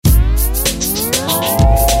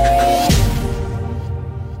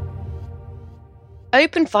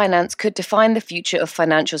Open finance could define the future of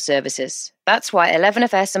financial services. That's why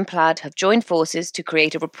 11FS and Plaid have joined forces to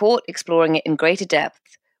create a report exploring it in greater depth.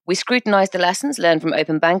 We scrutinise the lessons learned from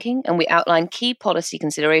open banking, and we outline key policy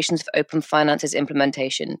considerations for open finance's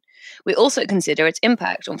implementation. We also consider its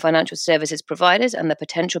impact on financial services providers and the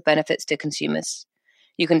potential benefits to consumers.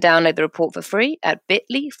 You can download the report for free at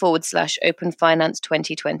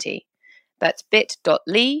bit.ly/openfinance2020. That's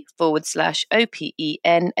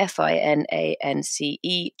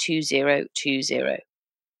bit.ly/openfinance2020.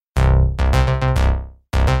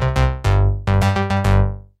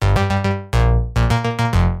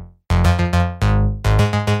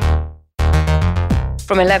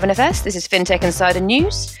 From 11FS, this is FinTech Insider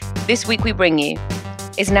News. This week we bring you: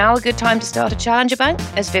 is now a good time to start a challenger bank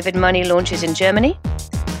as Vivid Money launches in Germany?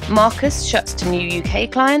 Marcus shuts to new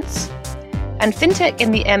UK clients? And fintech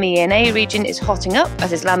in the MENA region is hotting up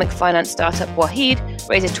as Islamic finance startup Wahid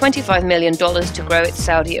raises $25 million to grow its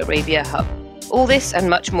Saudi Arabia hub. All this and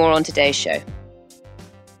much more on today's show.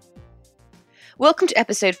 Welcome to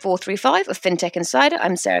episode 435 of FinTech Insider.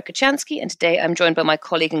 I'm Sarah Kocianski, and today I'm joined by my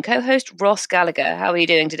colleague and co-host, Ross Gallagher. How are you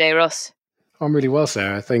doing today, Ross? I'm really well,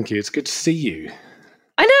 Sarah. Thank you. It's good to see you.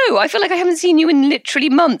 I know. I feel like I haven't seen you in literally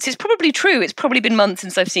months. It's probably true. It's probably been months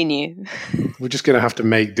since I've seen you. We're just going to have to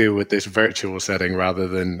make do with this virtual setting rather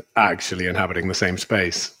than actually inhabiting the same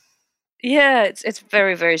space. Yeah, it's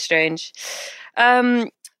very, very strange.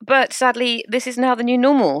 But sadly, this is now the new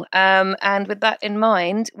normal. And with that in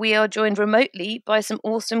mind, we are joined remotely by some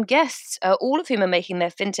awesome guests, all of whom are making their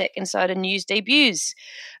FinTech Insider News debuts.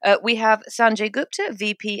 We have Sanjay Gupta,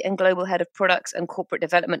 VP and Global Head of Products and Corporate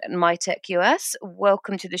Development at MyTech US.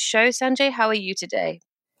 Welcome to the show, Sanjay. How are you today?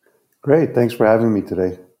 Great. Thanks for having me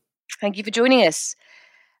today. Thank you for joining us.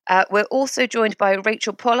 We're also joined by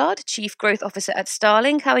Rachel Pollard, Chief Growth Officer at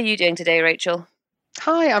Starling. How are you doing today, Rachel?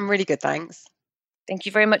 Hi, I'm really good, thanks. Thank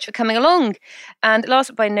you very much for coming along. And last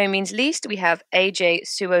but by no means least, we have AJ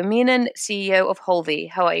Suominen, CEO of Holvi.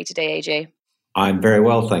 How are you today, AJ? I'm very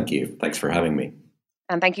well, thank you. Thanks for having me.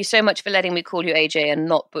 And thank you so much for letting me call you AJ and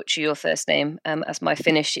not butcher your first name, as my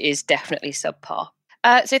Finnish is definitely subpar.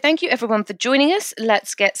 So thank you everyone for joining us.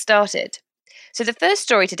 Let's get started. So the first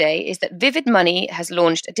story today is that Vivid Money has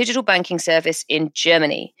launched a digital banking service in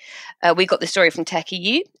Germany. We got the story from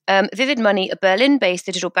TechEU. Vivid Money, a Berlin-based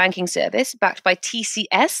digital banking service backed by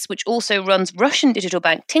TCS, which also runs Russian digital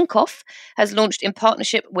bank Tinkoff, has launched in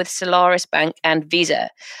partnership with Solaris Bank and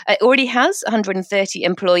Visa. It already has 130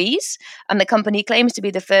 employees, and the company claims to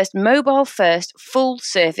be the first mobile-first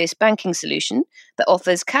full-service banking solution that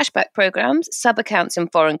offers cashback programs, sub-accounts in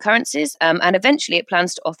foreign currencies, and eventually it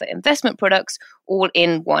plans to offer investment products all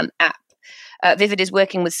in one app. Vivid is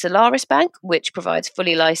working with Solaris Bank, which provides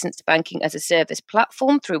fully licensed banking as a service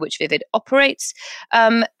platform through which Vivid operates.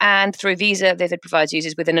 And through Visa, Vivid provides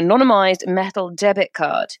users with an anonymized metal debit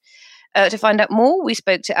card. To find out more, we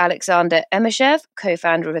spoke to Alexander Emishev,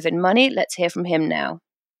 co-founder of Vivid Money. Let's hear from him now.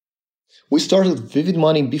 We started Vivid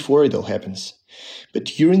Money before it all happens. But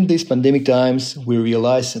during these pandemic times, we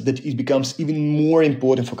realized that it becomes even more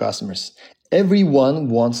important for customers. Everyone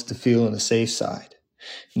wants to feel on the safe side.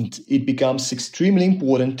 And it becomes extremely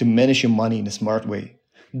important to manage your money in a smart way.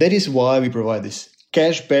 That is why we provide this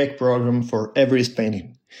cashback program for every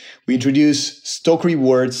spending. We introduce stock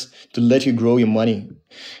rewards to let you grow your money.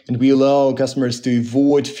 And we allow customers to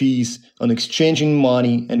avoid fees on exchanging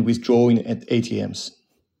money and withdrawing at ATMs.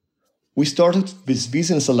 We started with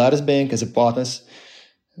Visa and Solaris Bank as a partners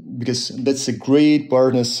because that's a great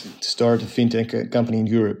partners to start a fintech company in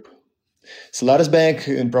Europe. Solaris Bank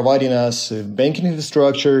providing us banking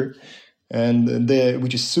infrastructure and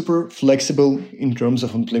which is super flexible in terms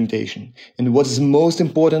of implementation. And what is most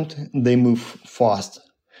important, they move fast.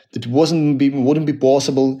 It wouldn't be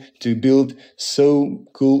possible to build so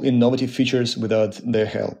cool, innovative features without their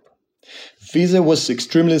help. Visa was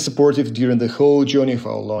extremely supportive during the whole journey of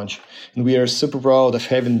our launch, and we are super proud of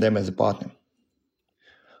having them as a partner.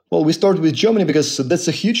 Well, we started with Germany because that's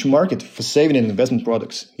a huge market for saving and investment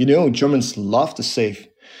products. You know, Germans love to save.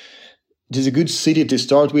 It is a good city to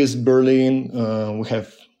start with, Berlin. We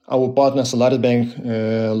have our partner, Solaris Bank,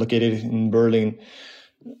 located in Berlin.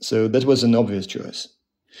 So that was an obvious choice.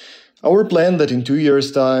 Our plan that in 2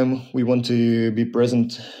 years' time, we want to be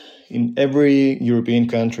present in every European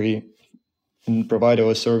country and provide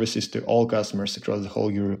our services to all customers across the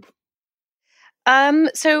whole Europe.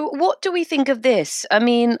 So what do we think of this? I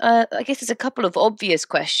mean, I guess there's a couple of obvious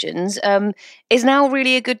questions. Is now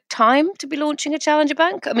really a good time to be launching a challenger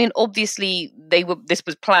bank? I mean, obviously this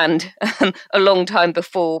was planned a long time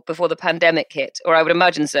before the pandemic hit, or I would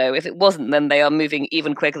imagine so. If it wasn't, then they are moving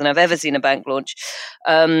even quicker than I've ever seen a bank launch.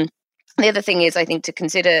 The other thing is, I think, to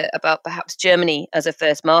consider about perhaps Germany as a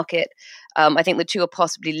first market. I think the two are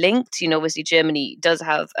possibly linked. Obviously, Germany does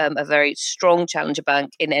have a very strong challenger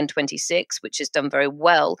bank in N26, which has done very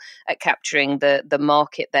well at capturing the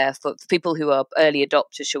market there for people who are early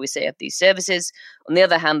adopters, shall we say, of these services. On the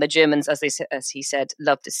other hand, the Germans, as he said,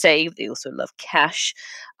 love to save. They also love cash.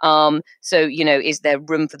 So, is there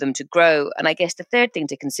room for them to grow? And I guess the third thing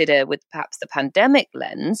to consider with perhaps the pandemic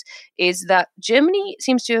lens is that Germany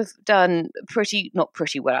seems to have done not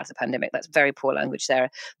pretty well out of the pandemic. That's very poor language, Sarah.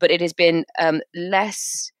 But it has been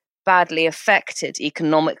less badly affected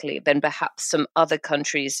economically than perhaps some other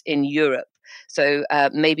countries in Europe. So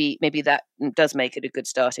maybe that does make it a good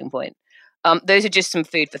starting point. Those are just some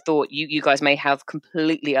food for thought. You guys may have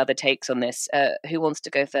completely other takes on this. Who wants to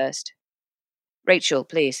go first? Rachel,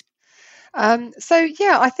 please.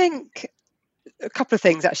 I think a couple of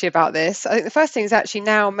things actually about this. I think the first thing is actually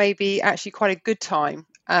now maybe actually quite a good time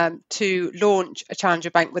to launch a challenger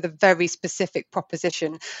bank with a very specific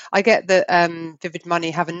proposition. I get that Vivid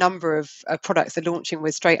Money have a number of products they're launching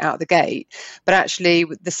with straight out of the gate, but actually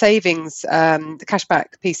the savings, the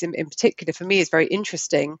cashback piece in particular for me is very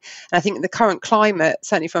interesting. And I think in the current climate,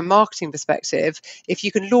 certainly from a marketing perspective, if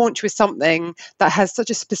you can launch with something that has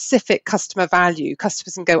such a specific customer value,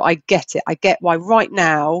 customers can go, I get it. I get why right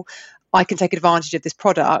now I can take advantage of this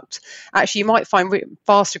product. Actually, you might find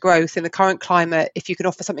faster growth in the current climate if you can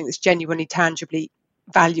offer something that's genuinely, tangibly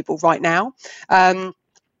valuable right now.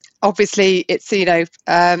 Obviously, it's, they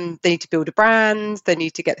need to build a brand, they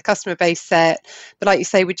need to get the customer base set. But like you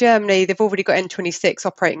say, with Germany, they've already got N26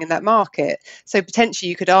 operating in that market. So potentially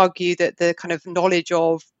you could argue that the kind of knowledge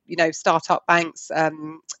of, startup banks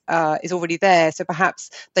is already there. So perhaps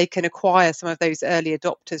they can acquire some of those early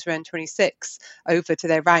adopters for N26 over to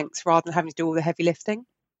their ranks rather than having to do all the heavy lifting.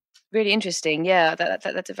 Really interesting. Yeah,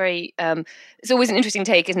 that's a very, it's always an interesting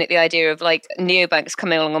take, isn't it? The idea of like neobanks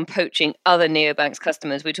coming along and poaching other neobanks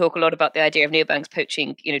customers. We talk a lot about the idea of neobanks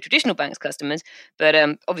poaching, traditional banks customers, but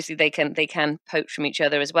obviously they can poach from each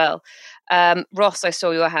other as well. Ross, I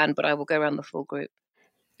saw your hand, but I will go around the full group.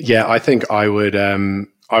 Yeah, I think I would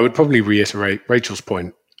probably reiterate Rachel's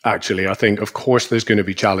point. Actually, I think, of course, there's going to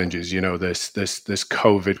be challenges. This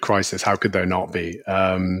COVID crisis. How could there not be?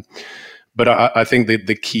 But I think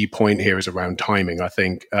the key point here is around timing. I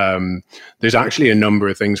think there's actually a number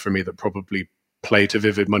of things for me that probably play to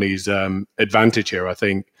Vivid Money's advantage here. I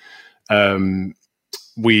think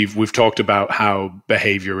we've talked about how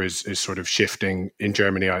behavior is sort of shifting in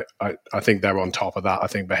Germany. I think they're on top of that. I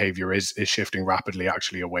think behavior is shifting rapidly,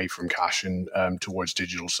 actually, away from cash and towards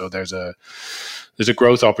digital. So there's a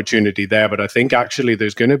growth opportunity there. But I think actually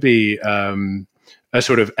there's going to be a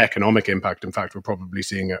sort of economic impact. In fact, we're probably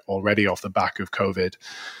seeing it already off the back of COVID.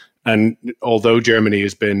 And although Germany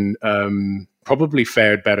has been probably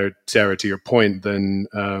fared better, Sarah, to your point, than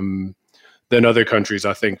other countries,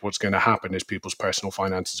 I think what's going to happen is people's personal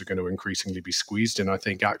finances are going to increasingly be squeezed. And I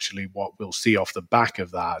think actually what we'll see off the back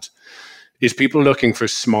of that is people looking for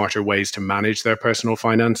smarter ways to manage their personal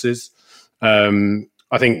finances.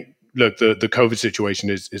 I think, look, the COVID situation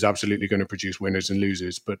is absolutely going to produce winners and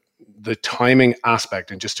losers, but the timing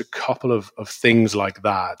aspect and just a couple of things like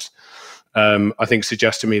that, I think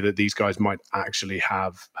suggests to me that these guys might actually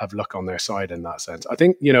have luck on their side in that sense. I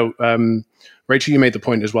think, Rachel, you made the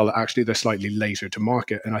point as well that actually they're slightly later to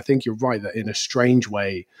market. And I think you're right that in a strange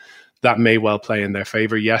way, that may well play in their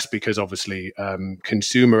favor. Yes, because obviously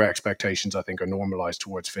consumer expectations, I think, are normalized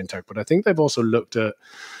towards fintech. But I think they've also looked at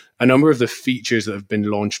a number of the features that have been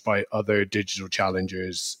launched by other digital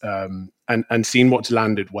challengers and seen what's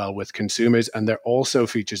landed well with consumers. And they're also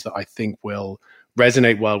features that I think will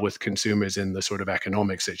resonate well with consumers in the sort of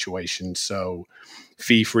economic situation. So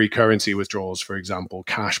fee-free currency withdrawals, for example,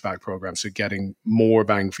 cashback programs, so getting more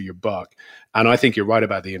bang for your buck. And I think you're right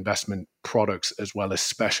about the investment products as well,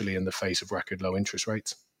 especially in the face of record low interest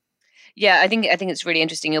rates. Yeah, I think it's really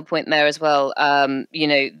interesting your point there as well.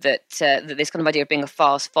 That this kind of idea of being a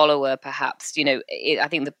fast follower, perhaps. I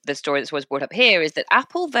think the story that's always brought up here is that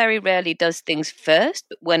Apple very rarely does things first,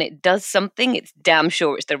 but when it does something, it's damn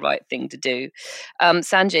sure it's the right thing to do.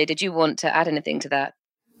 Sanjay, did you want to add anything to that?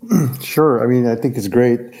 Sure. I mean, I think it's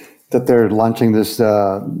great that they're launching this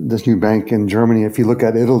new bank in Germany. If you look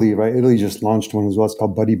at Italy, right? Italy just launched one as well. It's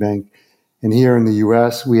called Buddy Bank. And here in the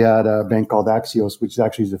U.S., we had a bank called Axios, which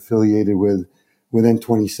actually is affiliated with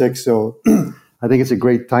N26. So I think it's a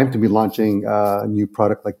great time to be launching a new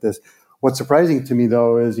product like this. What's surprising to me,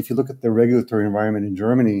 though, is if you look at the regulatory environment in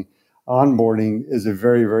Germany, onboarding is a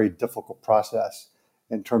very, very difficult process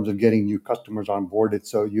in terms of getting new customers onboarded.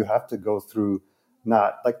 So you have to go through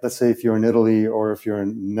not like, let's say if you're in Italy or if you're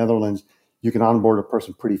in Netherlands, you can onboard a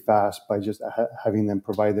person pretty fast by just having them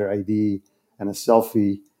provide their ID and a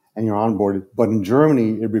selfie, and you're onboarded. But in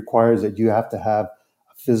Germany, it requires that you have to have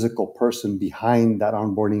a physical person behind that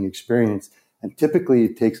onboarding experience. And typically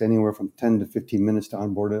it takes anywhere from 10 to 15 minutes to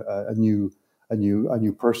onboard a new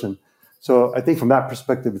person. So I think from that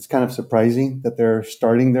perspective, it's kind of surprising that they're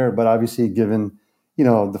starting there. But obviously, given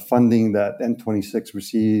the funding that N26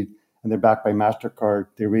 received, and they're backed by MasterCard,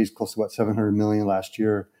 they raised close to about 700 million last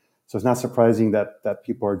year. So it's not surprising that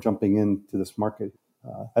people are jumping into this market.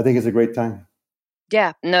 I think it's a great time.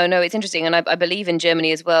 Yeah, no, it's interesting. And I believe in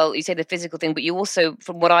Germany as well, you say the physical thing, but you also,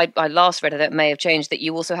 from what I last read, that may have changed, that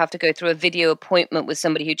you also have to go through a video appointment with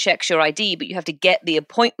somebody who checks your ID, but you have to get the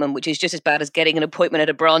appointment, which is just as bad as getting an appointment at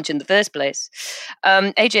a branch in the first place.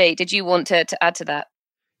 AJ, did you want to add to that?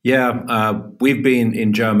 Yeah, we've been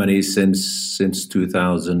in Germany since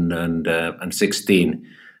 2016,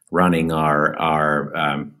 running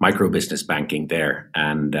our micro business banking there,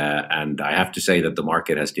 and I have to say that the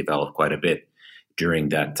market has developed quite a bit during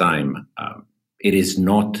that time. It is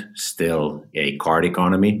not still a card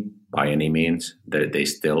economy by any means. They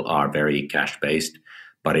still are very cash based,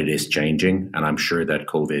 but it is changing, and I'm sure that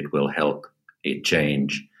COVID will help it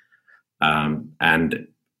change. And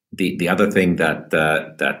the other thing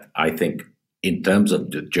that I think in terms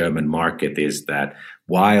of the German market is that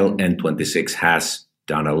while N26 has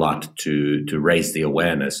done a lot to raise the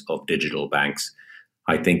awareness of digital banks,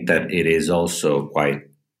 I think that it is also quite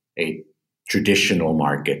a traditional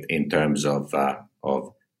market in terms of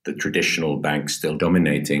the traditional banks still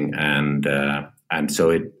dominating, and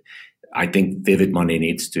so I think Vivid Money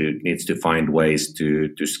needs to find ways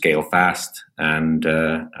to scale fast and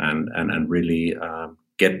really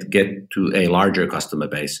get to a larger customer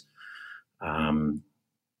base, and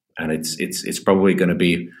it's probably going to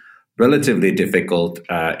be relatively difficult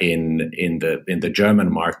in the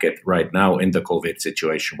German market right now in the COVID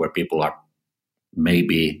situation, where people are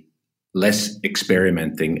maybe less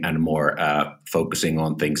experimenting and more focusing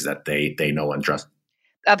on things that they know and trust.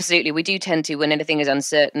 Absolutely. We do tend to, when anything is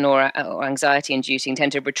uncertain or anxiety inducing,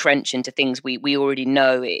 tend to retrench into things we already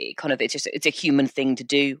know. It's a human thing to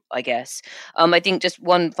do, I guess. I think just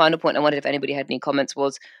one final point I wondered if anybody had any comments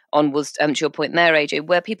was to your point there, AJ,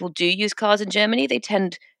 where people do use cards in Germany, they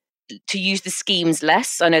tend to use the schemes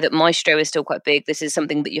less. I know that Maestro is still quite big. This is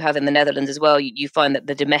something that you have in the Netherlands as well. You find that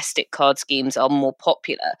the domestic card schemes are more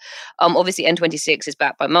popular. Obviously, N26 is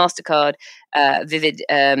backed by MasterCard. Vivid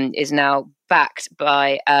is now backed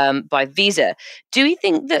by Visa. Do you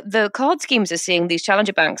think that the card schemes are seeing these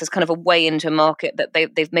challenger banks as kind of a way into a market that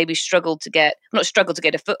they've maybe struggled to get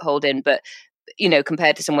a foothold in, but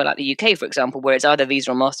compared to somewhere like the UK, for example, where it's either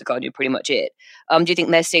Visa or MasterCard, you're pretty much it. Do you think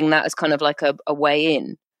they're seeing that as kind of like a way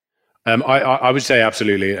in? I would say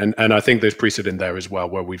absolutely, and I think there's precedent there as well,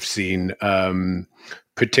 where we've seen,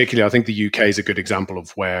 particularly, I think the UK is a good example of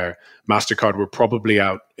where MasterCard were probably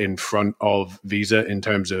out in front of Visa in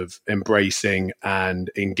terms of embracing and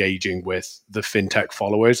engaging with the fintech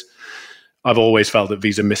followers. I've always felt that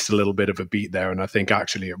Visa missed a little bit of a beat there, and I think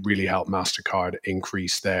actually it really helped MasterCard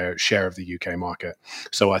increase their share of the UK market.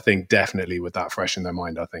 So I think definitely with that fresh in their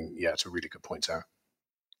mind, I think, yeah, it's a really good point, Sarah.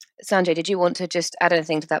 Sanjay, did you want to just add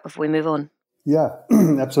anything to that before we move on? Yeah,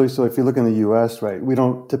 absolutely. So if you look in the US, right, we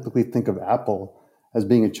don't typically think of Apple as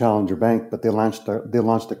being a challenger bank, but they launched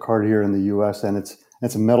a card here in the US, and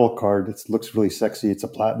it's a metal card. It looks really sexy. It's a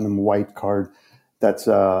platinum white card that's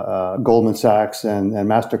Goldman Sachs and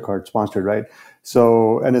MasterCard sponsored, right?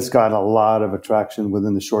 So, and it's got a lot of attraction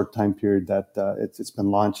within the short time period that it's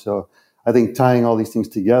been launched. So I think tying all these things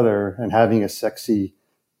together and having a sexy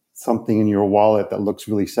something in your wallet that looks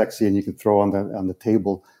really sexy and you can throw on the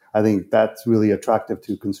table, I think that's really attractive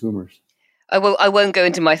to consumers. I won't go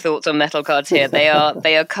into my thoughts on metal cards here. They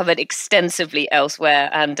are covered extensively elsewhere,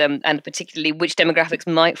 and particularly which demographics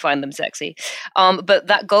might find them sexy. But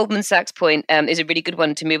that Goldman Sachs point is a really good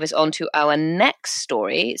one to move us on to our next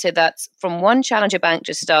story. So that's from one challenger bank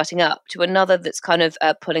just starting up to another that's kind of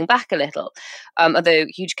pulling back a little, although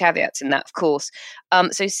huge caveats in that, of course.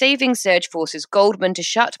 So savings surge forces Goldman to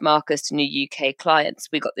shut Marcus to new UK clients.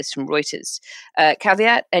 We got this from Reuters.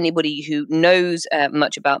 Caveat, anybody who knows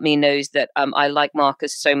much about me knows that I like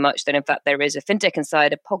Marcus so much that in fact there is a FinTech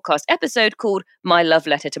Insider podcast episode called My Love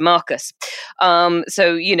Letter to Marcus. So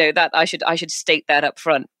that I should state that up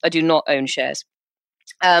front. I do not own shares.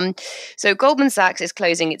 So Goldman Sachs is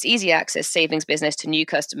closing its easy access savings business to new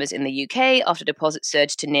customers in the UK after deposits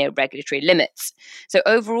surged to near regulatory limits. So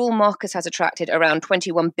overall, Marcus has attracted around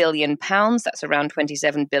 £21 billion, that's around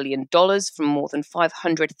 $27 billion from more than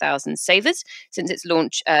 500,000 savers since its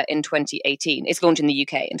launch in 2018. It's launched in the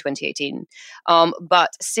UK in 2018.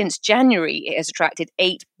 But since January, it has attracted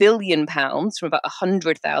 £8 billion from about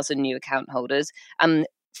 100,000 new account holders and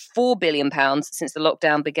 £4 billion since the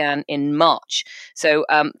lockdown began in March. So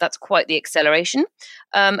that's quite the acceleration.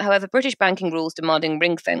 However, British banking rules demanding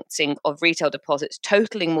ring fencing of retail deposits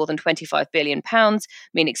totaling more than £25 billion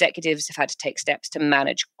mean executives have had to take steps to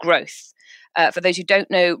manage growth. For those who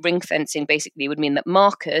don't know, ring fencing basically would mean that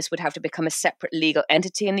Marcus would have to become a separate legal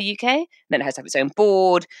entity in the UK. Then it has to have its own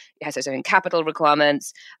board, it has its own capital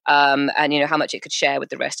requirements, and how much it could share with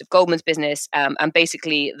the rest of Goldman's business. And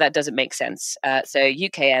basically, that doesn't make sense. So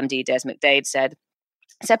UK MD Des McDade said,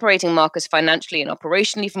 separating Marcus financially and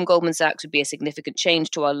operationally from Goldman Sachs would be a significant change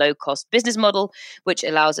to our low-cost business model, which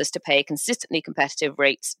allows us to pay consistently competitive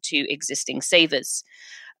rates to existing savers.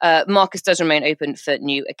 Marcus does remain open for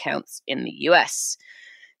new accounts in the US.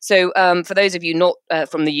 So for those of you not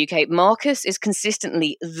from the UK, Marcus is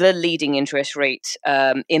consistently the leading interest rate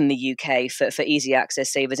in the UK for easy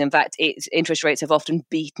access savers. In fact, its interest rates have often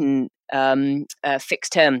beaten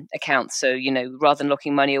fixed term accounts. So, rather than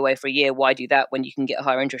locking money away for a year, why do that when you can get a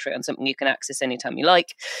higher interest rate on something you can access anytime you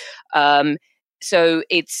like? So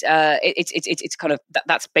it's kind of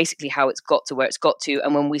that's basically how it's got to where it's got to.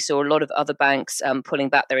 And when we saw a lot of other banks pulling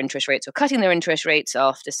back their interest rates or cutting their interest rates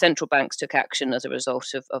after central banks took action as a result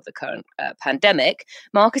of the current pandemic,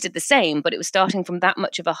 Marcus did the same, but it was starting from that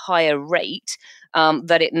much of a higher rate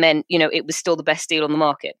that it meant, it was still the best deal on the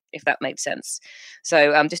market, if that made sense.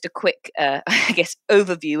 So just a quick,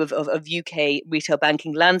 overview of UK retail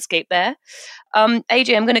banking landscape there.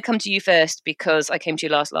 AJ, I'm going to come to you first because I came to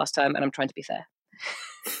you last time and I'm trying to be fair.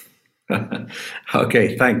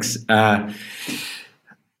 Okay, thanks. I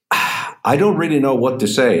don't really know what to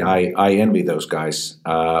say. I envy those guys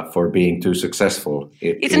for being too successful.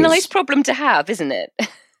 It's a nice problem to have, isn't it?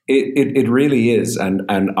 It really is,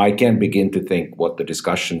 and I can't begin to think what the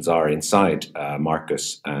discussions are inside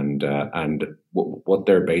Marcus and what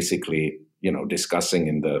they're basically discussing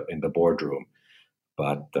in the boardroom.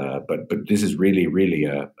 But this is really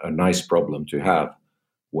a nice problem to have,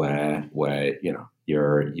 where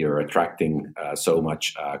you're attracting so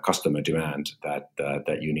much customer demand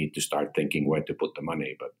that you need to start thinking where to put the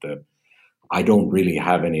money. But I don't really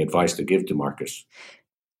have any advice to give to Marcus.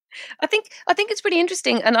 I think it's really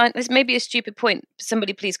interesting, and this may be a stupid point.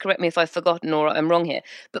 Somebody please correct me if I've forgotten or I'm wrong here.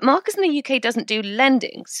 But Marcus in the UK doesn't do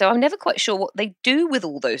lending, so I'm never quite sure what they do with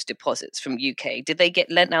all those deposits from UK. Did they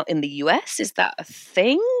get lent out in the US? Is that a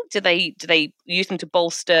thing? Do they use them to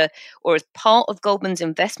bolster or as part of Goldman's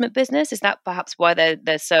investment business? Is that perhaps why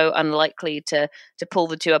they're so unlikely to pull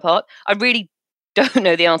the two apart? I really don't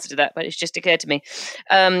know the answer to that, but it's just occurred to me.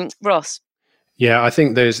 Ross. Yeah, I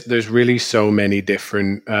think there's really so many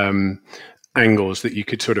different angles that you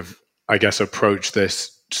could sort of, I guess, approach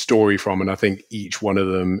this story from, and I think each one of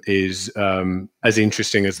them is as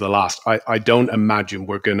interesting as the last. I don't imagine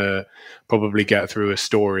we're going to probably get through a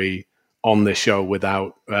story on this show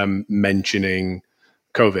without mentioning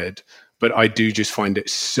COVID, but I do just find it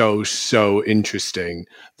so interesting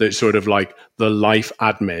that sort of like the life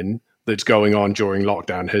admin that's going on during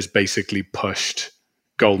lockdown has basically pushed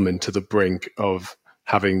Goldman to the brink of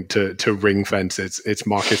having to ring fence its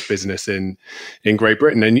Marcus business in Great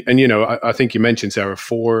Britain. And I think you mentioned, Sarah,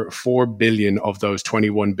 4 billion of those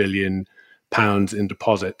 21 billion pounds in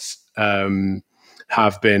deposits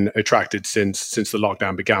have been attracted since the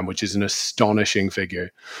lockdown began, which is an astonishing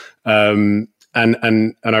figure. And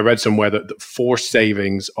I read somewhere that forced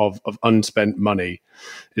savings of unspent money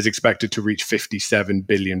is expected to reach £57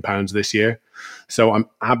 billion this year. So I'm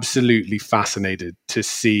absolutely fascinated to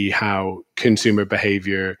see how consumer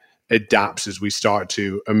behavior adapts as we start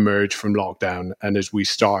to emerge from lockdown and as we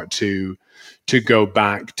start to go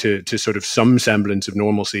back to sort of some semblance of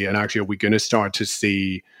normalcy. And actually, are we going to start to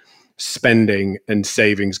see spending and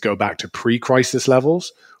savings go back to pre-crisis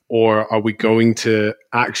levels? Or are we going to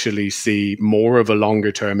actually see more of a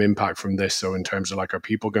longer term impact from this? So in terms of like, are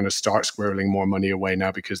people going to start squirreling more money away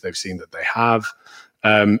now because they've seen that they have?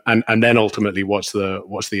 And then ultimately, what's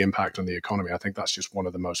the impact on the economy? I think that's just one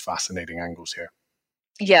of the most fascinating angles here.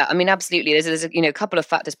 Yeah, I mean, absolutely. There's a couple of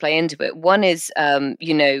factors play into it. One is, on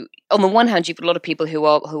the one hand, you've got a lot of people who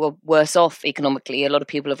are worse off economically. A lot of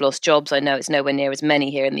people have lost jobs. I know it's nowhere near as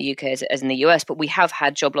many here in the UK as in the US, but we have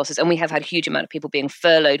had job losses and we have had a huge amount of people being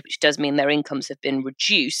furloughed, which does mean their incomes have been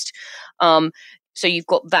reduced. So you've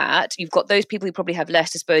got that. You've got those people who probably have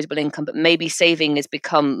less disposable income, but maybe saving has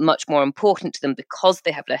become much more important to them because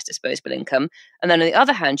they have less disposable income. And then on the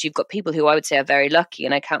other hand, you've got people who I would say are very lucky,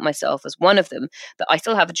 and I count myself as one of them, that I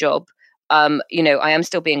still have a job. I am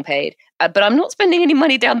still being paid, but I'm not spending any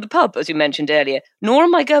money down the pub, as you mentioned earlier, nor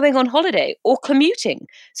am I going on holiday or commuting.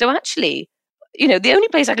 So actually, the only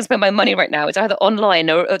place I can spend my money right now is either online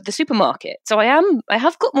or at the supermarket. So I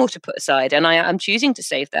have got more to put aside, and I am choosing to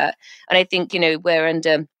save that. And I think, where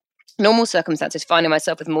under normal circumstances, finding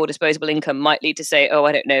myself with more disposable income might lead to say,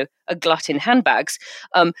 a glut in handbags.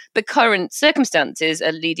 The current circumstances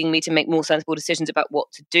are leading me to make more sensible decisions about what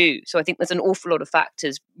to do. So I think there's an awful lot of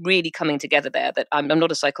factors really coming together there that I'm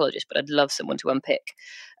not a psychologist, but I'd love someone to unpick.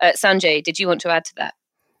 Sanjay, did you want to add to that?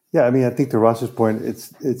 Yeah, I mean, I think to Ross's point,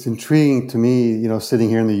 it's intriguing to me, sitting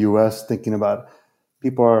here in the U.S. thinking about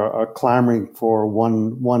people are clamoring for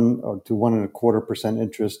 1 to 1.25%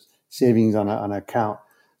 interest savings on an account.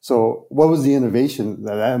 So what was the innovation?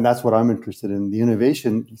 And that's what I'm interested in. The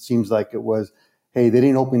innovation seems like it was, hey, they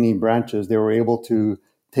didn't open any branches. They were able to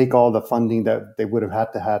take all the funding that they would have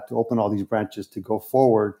had to open all these branches to go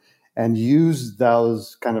forward and use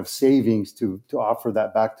those kind of savings to offer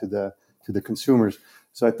that back to the consumers.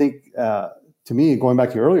 So I think, to me, going back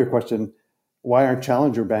to your earlier question, why aren't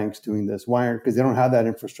challenger banks doing this? Because they don't have that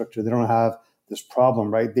infrastructure. They don't have this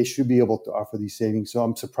problem, right? They should be able to offer these savings. So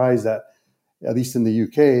I'm surprised that, at least in the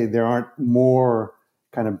UK, there aren't more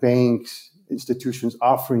kind of banks, institutions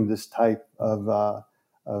offering this type of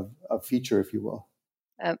feature, if you will.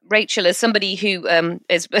 Rachel, as somebody who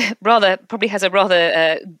probably has a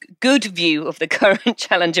rather good view of the current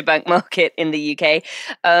challenger bank market in the UK,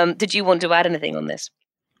 did you want to add anything on this?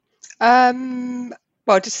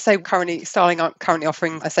 Well, just to say, Starling aren't currently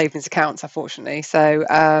offering a savings accounts, unfortunately. So,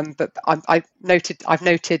 but I've noted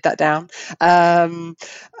that down.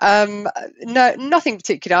 No, nothing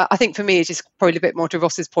particular. I think for me, it's just probably a bit more to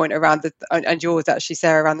Ross's point around and yours actually,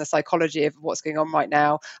 Sarah, around the psychology of what's going on right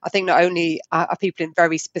now. I think not only are people in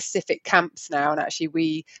very specific camps now, and actually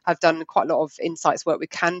we have done quite a lot of insights work with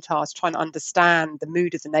Kantar to try and understand the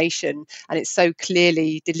mood of the nation, and it's so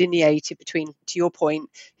clearly delineated between, to your point,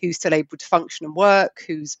 who's still able to function and work,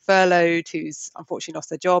 who's furloughed, who's unfortunately lost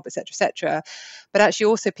their job, etc. But actually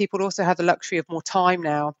also people also have the luxury of more time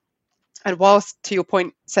now. And whilst, to your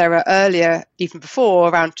point, Sarah, earlier, even before,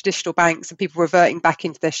 around traditional banks and people reverting back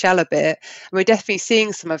into their shell a bit, and we're definitely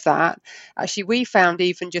seeing some of that. Actually, we found,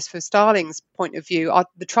 even just from Starling's point of view,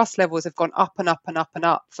 the trust levels have gone up and up and up and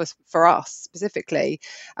up for us specifically,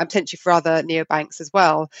 and potentially for other neobanks as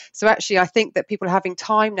well. So actually, I think that people are having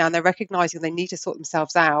time now, and they're recognising they need to sort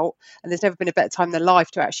themselves out, and there's never been a better time in their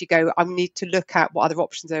life to actually go, I need to look at what other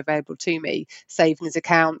options are available to me, savings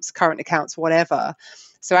accounts, current accounts, whatever.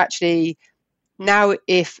 So actually, now,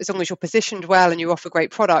 as long as you're positioned well and you offer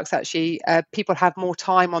great products, actually, people have more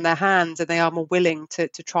time on their hands and they are more willing to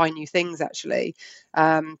try new things, actually.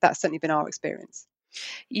 That's certainly been our experience.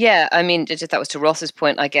 Yeah, I mean, that was to Ross's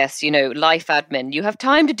point, I guess, life admin. You have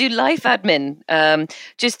time to do life admin.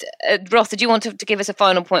 Ross, did you want to give us a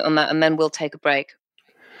final point on that, and then we'll take a break?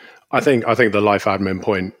 I think the life admin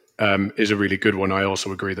point is a really good one. I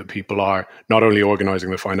also agree that people are not only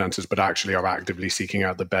organizing the finances, but actually are actively seeking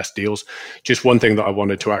out the best deals. Just one thing that I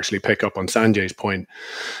wanted to actually pick up on Sanjay's point.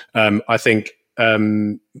 I think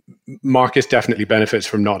Marcus definitely benefits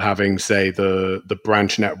from not having, say, the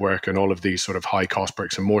branch network and all of these sort of high cost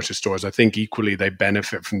bricks and mortar stores. I think equally they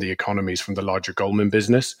benefit from the economies from the larger Goldman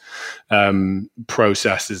business,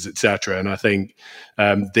 processes, etc. And I think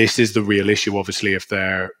this is the real issue. Obviously, if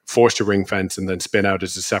they're forced to ring fence and then spin out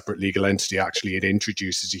as a separate legal entity, actually it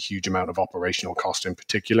introduces a huge amount of operational cost in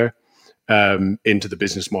particular into the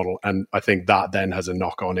business model. And I think that then has a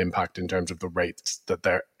knock-on impact in terms of the rates that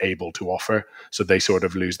they're able to offer. So they sort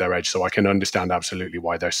of lose their edge. So I can understand absolutely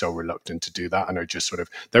why they're so reluctant to do that. And are just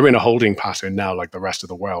they're in a holding pattern now, like the rest of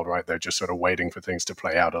the world, right? They're just sort of waiting for things to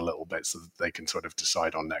play out a little bit so that they can sort of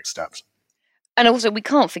decide on next steps. And also, we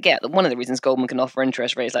can't forget that one of the reasons Goldman can offer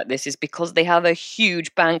interest rates like this is because they have a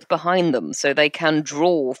huge bank behind them. So they can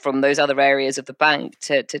draw from those other areas of the bank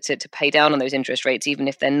to pay down on those interest rates, even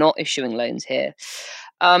if they're not issuing loans here.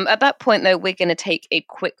 At that point, though, we're going to take a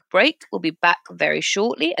quick break. We'll be back very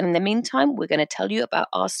shortly. And in the meantime, we're going to tell you about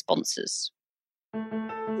our sponsors.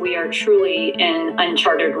 We are truly in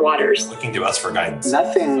uncharted waters. Looking to us for guidance.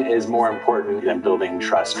 Nothing is more important than building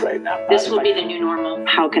trust right now. This will be the new normal.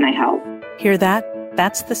 How can I help? Hear that?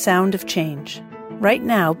 That's the sound of change. Right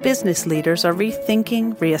now, business leaders are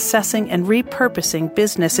rethinking, reassessing, and repurposing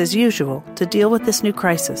business as usual to deal with this new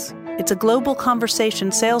crisis. It's a global conversation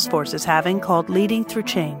Salesforce is having called Leading Through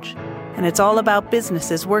Change. And it's all about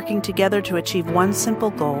businesses working together to achieve one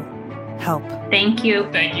simple goal: help. Thank you.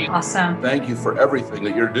 Thank you. Awesome. Thank you for everything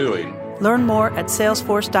that you're doing. Learn more at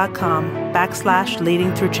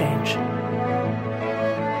salesforce.com/leadingthroughchange.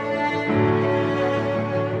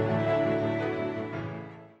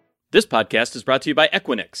 This podcast is brought to you by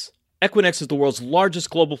Equinix. Equinix is the world's largest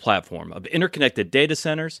global platform of interconnected data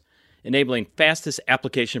centers, enabling fastest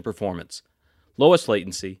application performance, lowest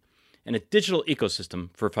latency, and a digital ecosystem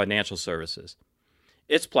for financial services.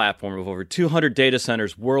 Its platform of over 200 data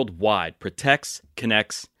centers worldwide protects,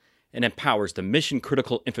 connects, and empowers the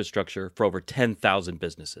mission-critical infrastructure for over 10,000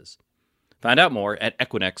 businesses. Find out more at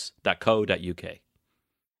equinix.co.uk.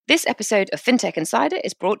 This episode of FinTech Insider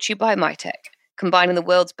is brought to you by Mitek. Combining the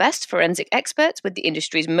world's best forensic experts with the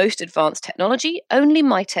industry's most advanced technology, only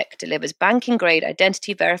Mitek delivers banking-grade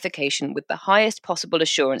identity verification with the highest possible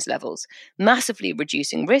assurance levels, massively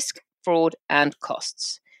reducing risk, fraud, and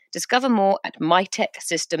costs. Discover more at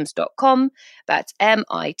miteksystems.com. That's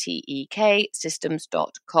MITEK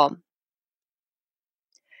systems.com.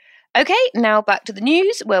 Okay, now back to the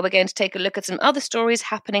news, where we're going to take a look at some other stories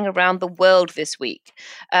happening around the world this week.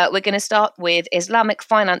 We're going to start with Islamic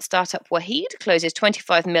finance startup Waheed closes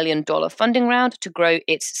 $25 million funding round to grow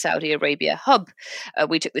its Saudi Arabia hub.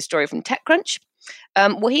 We took this story from TechCrunch.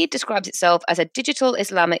 Waheed describes itself as a digital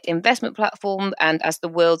Islamic investment platform and as the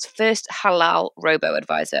world's first halal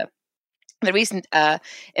robo-advisor. The recent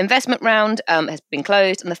investment round has been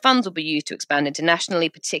closed, and the funds will be used to expand internationally,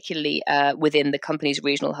 particularly within the company's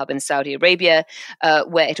regional hub in Saudi Arabia,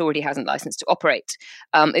 where it already has a license to operate.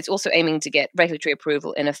 It's also aiming to get regulatory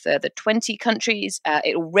approval in a further 20 countries.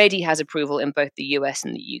 It already has approval in both the US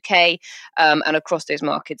and the UK, and across those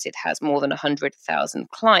markets, it has more than 100,000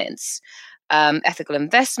 clients. Ethical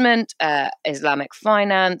investment, Islamic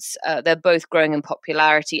finance, they're both growing in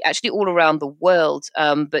popularity, actually all around the world.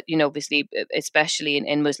 But, obviously, especially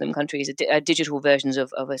in Muslim countries, digital versions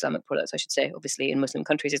of Islamic products, I should say. Obviously, in Muslim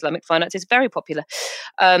countries, Islamic finance is very popular.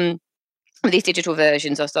 These digital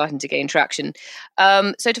versions are starting to gain traction.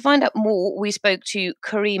 So to find out more, we spoke to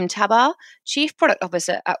Kareem Tabar, Chief Product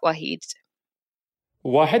Officer at Waheed.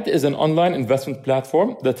 Waheed is an online investment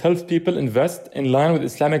platform that helps people invest in line with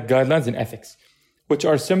Islamic guidelines and ethics, which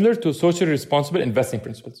are similar to socially responsible investing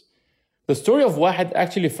principles. The story of Waheed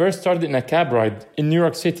actually first started in a cab ride in New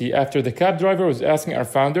York City after the cab driver was asking our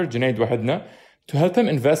founder, Junaid Wahedna, to help him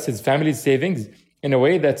invest his family's savings in a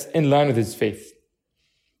way that's in line with his faith.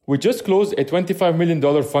 We just closed a $25 million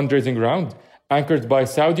fundraising round anchored by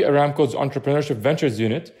Saudi Aramco's Entrepreneurship Ventures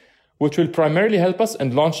unit, which will primarily help us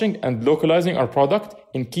in launching and localizing our product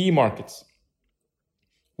in key markets.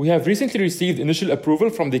 We have recently received initial approval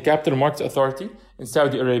from the Capital Markets Authority in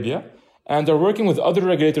Saudi Arabia and are working with other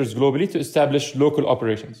regulators globally to establish local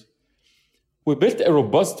operations. We built a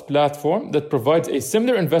robust platform that provides a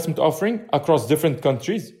similar investment offering across different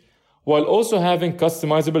countries, while also having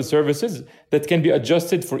customizable services that can be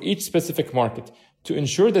adjusted for each specific market to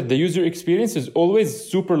ensure that the user experience is always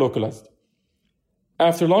super localized.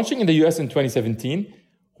 After launching in the US in 2017,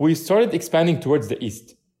 we started expanding towards the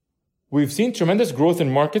East. We've seen tremendous growth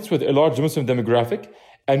in markets with a large Muslim demographic,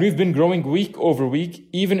 and we've been growing week over week,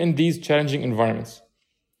 even in these challenging environments.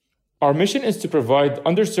 Our mission is to provide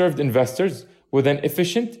underserved investors with an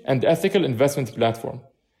efficient and ethical investment platform.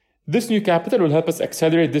 This new capital will help us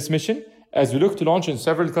accelerate this mission as we look to launch in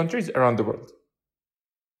several countries around the world.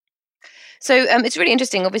 So it's really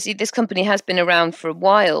interesting. Obviously, this company has been around for a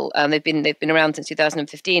while. They've been around since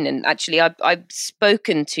 2015, and actually, I've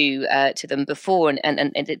spoken to them before,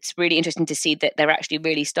 and it's really interesting to see that they're actually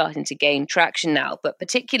really starting to gain traction now. But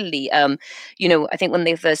particularly, I think when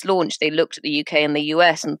they first launched, they looked at the UK and the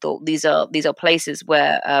US and thought these are places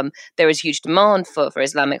where there is huge demand for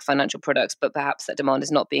Islamic financial products, but perhaps that demand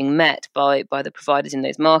is not being met by the providers in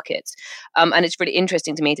those markets. And it's really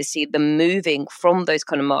interesting to me to see them moving from those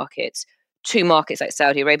kind of markets to markets like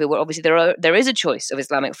Saudi Arabia, where obviously there is a choice of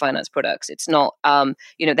Islamic finance products. It's not,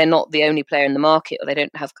 they're not the only player in the market, or they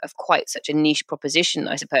don't have quite such a niche proposition,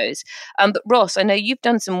 I suppose. But Ross, I know you've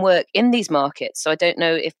done some work in these markets, so I don't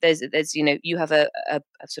know if there's you have a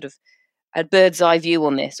sort of a bird's eye view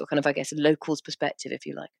on this, or kind of, I guess, a local's perspective, if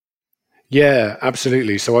you like. Yeah,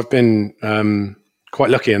 absolutely. So I've been quite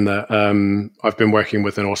lucky in that I've been working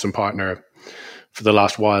with an awesome partner for the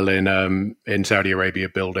last while in Saudi Arabia,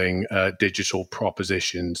 building digital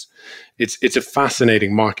propositions. It's a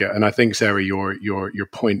fascinating market, and I think, Sarah, your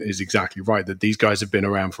point is exactly right, that these guys have been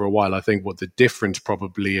around for a while. I think what the difference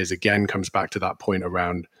probably is, again, comes back to that point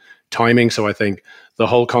around timing. So I think the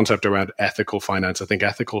whole concept around ethical finance, I think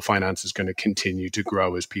ethical finance is going to continue to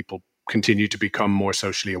grow as people continue to become more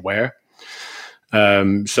socially aware.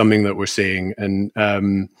 something that we're seeing.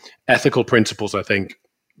 And ethical principles, I think,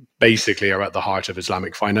 basically are at the heart of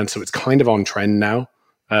Islamic finance. So it's kind of on trend now.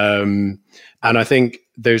 And I think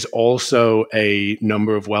there's also a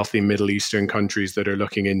number of wealthy Middle Eastern countries that are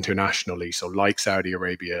looking internationally, so like Saudi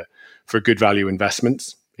Arabia, for good value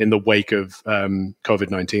investments in the wake of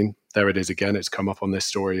COVID-19. There it is again. It's come up on this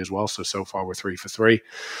story as well. So far we're 3 for 3,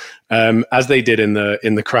 as they did in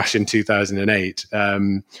the crash in 2008.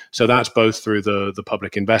 So that's both through the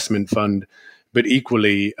Public Investment Fund, but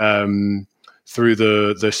equally through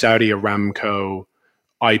the Saudi Aramco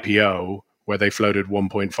IPO, where they floated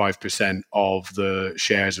 1.5% of the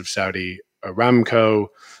shares of Saudi Aramco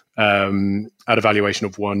at a valuation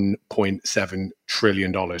of $1.7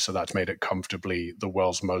 trillion. So that's made it comfortably the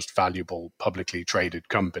world's most valuable publicly traded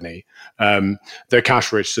company. They're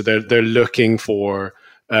cash rich, so they're looking for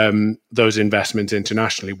those investments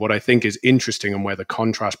internationally. What I think is interesting, and where the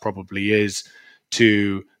contrast probably is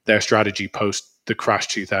to their strategy post the crash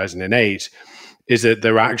 2008, is that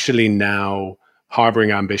they're actually now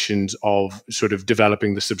harboring ambitions of sort of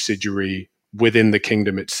developing the subsidiary within the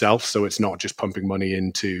kingdom itself. So it's not just pumping money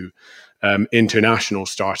into international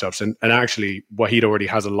startups. And actually, Waheed already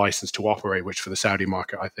has a license to operate, which for the Saudi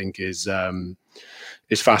market, I think is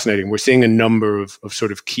fascinating. We're seeing a number of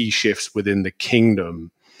sort of key shifts within the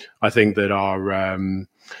kingdom, I think, that are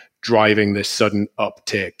driving this sudden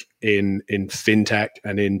uptick in fintech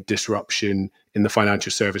and in disruption in the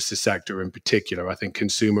financial services sector in particular. I think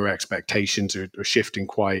consumer expectations are shifting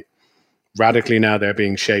quite radically now. They're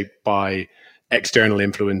being shaped by external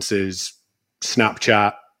influences,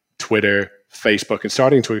 Snapchat, Twitter, Facebook, and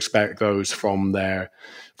starting to expect those from their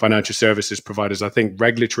financial services providers. I think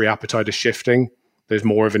regulatory appetite is shifting. There's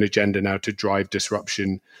more of an agenda now to drive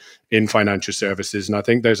disruption in financial services. And I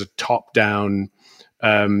think there's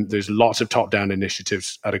there's lots of top-down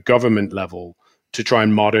initiatives at a government level to try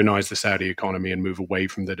and modernize the Saudi economy and move away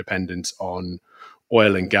from the dependence on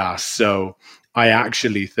oil and gas. So I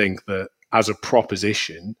actually think that as a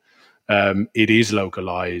proposition, it is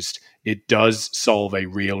localized. It does solve a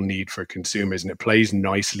real need for consumers, and it plays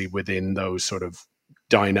nicely within those sort of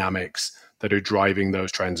dynamics that are driving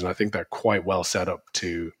those trends. And I think they're quite well set up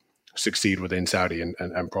to succeed within Saudi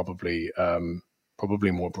and probably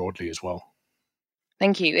more broadly as well.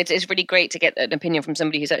 Thank you. It's really great to get an opinion from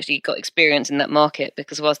somebody who's actually got experience in that market,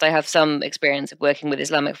 because whilst I have some experience of working with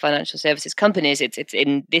Islamic financial services companies, it's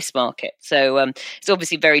in this market. So it's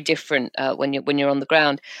obviously very different when you're on the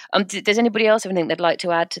ground. Does anybody else have anything they'd like to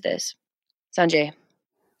add to this? Sanjay?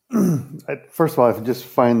 First of all, I just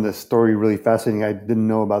find this story really fascinating. I didn't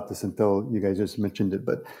know about this until you guys just mentioned it,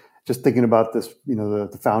 but just thinking about this,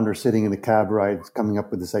 the founder sitting in the cab ride coming up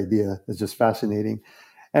with this idea is just fascinating.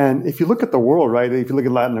 And if you look at the world, right, if you look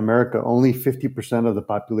at Latin America, only 50% of the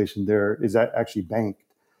population there is actually banked.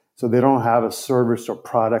 So they don't have a service or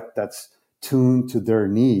product that's tuned to their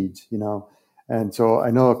needs, And so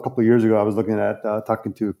I know a couple of years ago, I was looking at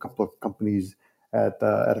talking to a couple of companies at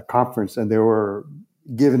a conference, and they were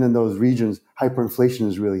given in those regions, hyperinflation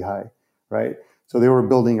is really high, right? So they were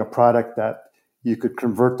building a product that you could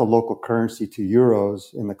convert the local currency to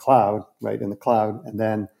euros in the cloud, right, and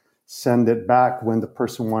then send it back when the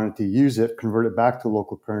person wanted to use it, convert it back to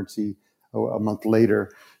local currency a month later.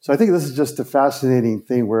 So I think this is just a fascinating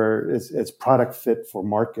thing where it's product fit for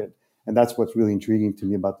market. And that's what's really intriguing to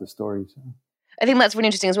me about this story. So. I think that's really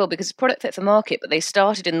interesting as well, because it's product fit for market, but they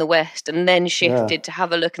started in the West and then shifted to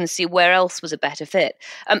have a look and see where else was a better fit.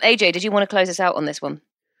 AJ, did you want to close us out on this one?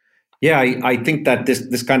 Yeah, I think that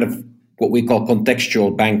this kind of what we call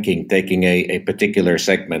contextual banking, taking a particular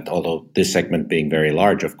segment, although this segment being very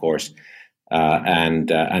large, of course, and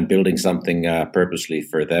building something purposely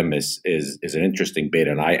for them is an interesting bit.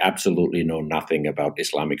 And I absolutely know nothing about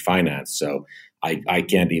Islamic finance, so I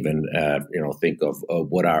can't even think of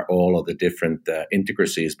what are all of the different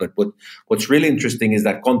intricacies. But what's really interesting is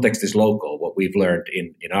that context is local. What we've learned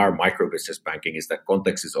in our micro business banking is that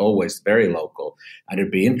context is always very local, and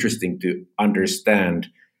it'd be interesting to understand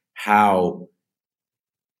how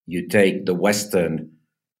you take the Western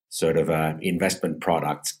sort of investment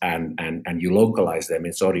products and you localize them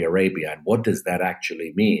in Saudi Arabia, and what does that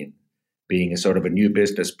actually mean? Being a sort of a new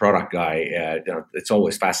business product guy, it's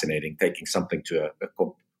always fascinating taking something to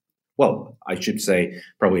I should say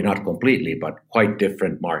probably not completely, but quite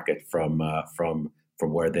different market from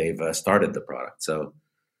where they've started the product. So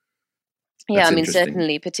Yeah, I mean,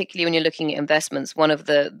 certainly, particularly when you're looking at investments, one of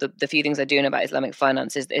the few things I do know about Islamic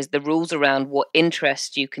finance is the rules around what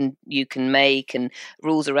interest you can make, and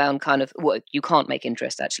rules around kind of what you can't make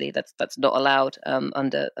interest. Actually, that's not allowed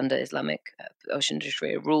under Islamic Ocean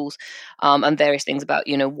Sharia rules, and various things about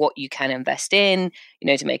what you can invest in,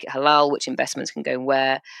 to make it halal, which investments can go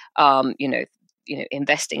where,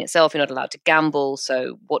 investing itself, you're not allowed to gamble.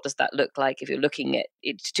 So what does that look like if you're looking at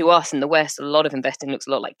it? To us in the West, a lot of investing looks a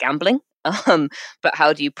lot like gambling. But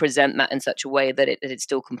how do you present that in such a way that it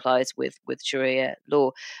still complies with Sharia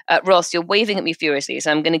law? Ross, you're waving at me furiously,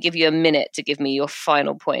 so I'm going to give you a minute to give me your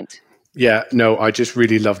final point. Yeah, no, I just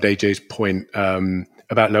really loved AJ's point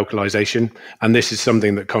about localization. And this is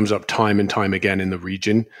something that comes up time and time again in the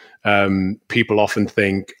region. People often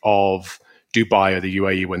think of Dubai or the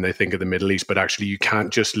UAE when they think of the Middle East, but actually you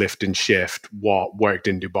can't just lift and shift what worked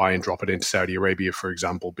in Dubai and drop it into Saudi Arabia, for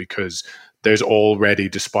example, because there's already,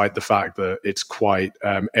 despite the fact that it's quite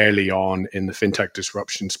early on in the fintech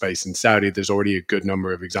disruption space in Saudi, there's already a good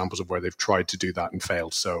number of examples of where they've tried to do that and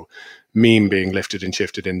failed. So Meme being lifted and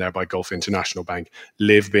shifted in there by Gulf International Bank,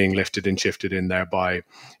 Liv being lifted and shifted in there by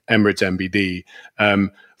Emirates MBD.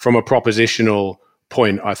 From a propositional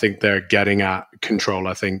point, I think they're getting at control.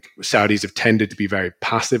 I think Saudis have tended to be very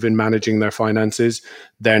passive in managing their finances.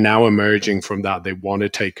 They're now emerging from that. They want to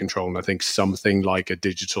take control. And I think something like a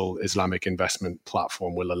digital Islamic investment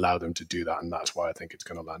platform will allow them to do that. And that's why I think it's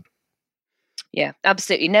going to land. Yeah,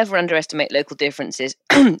 absolutely. Never underestimate local differences.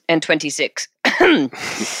 N26.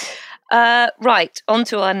 Right, on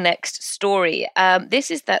to our next story. This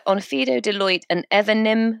is that Onfido, Deloitte and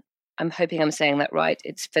Evenim, I'm hoping I'm saying that right,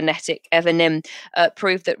 it's phonetic, Evenim,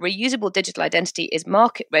 proved that reusable digital identity is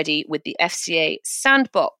market ready with the FCA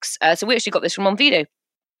sandbox. So we actually got this from Onfido.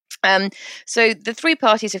 So the three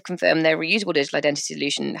parties have confirmed their reusable digital identity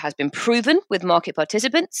solution has been proven with market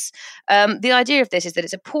participants. The idea of this is that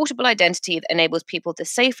it's a portable identity that enables people to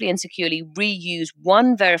safely and securely reuse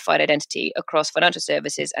one verified identity across financial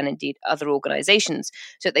services and indeed other organizations,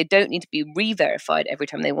 so that they don't need to be re-verified every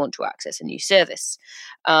time they want to access a new service.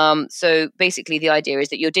 So basically the idea is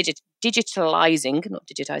that you're digitalizing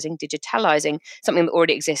something that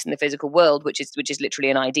already exists in the physical world, which is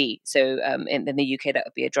literally an ID. So in the UK, that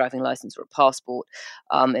would be a driving license or a passport.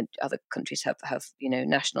 And other countries have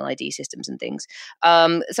national ID systems and things.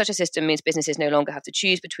 Such a system means businesses no longer have to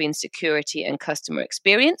choose between security and customer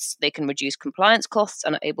experience. They can reduce compliance costs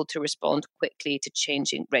and are able to respond quickly to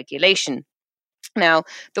changing regulation. Now,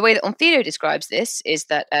 the way that Onfido describes this is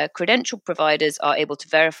that credential providers are able to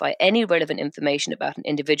verify any relevant information about an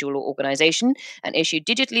individual or organization and issue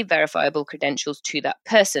digitally verifiable credentials to that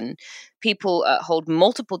person. People hold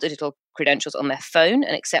multiple digital credentials on their phone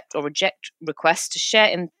and accept or reject requests to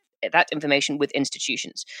share that information with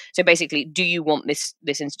institutions. So basically, do you want this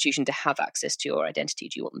institution to have access to your identity?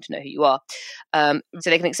 Do you want them to know who you are? So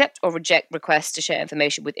they can accept or reject requests to share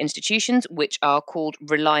information with institutions, which are called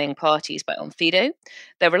relying parties by Onfido.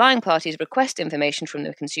 The relying parties request information from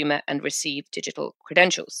the consumer and receive digital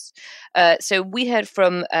credentials. So we heard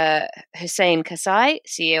from Hussein Kasai,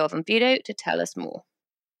 CEO of Onfido, to tell us more.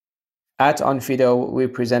 At Onfido, we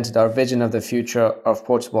presented our vision of the future of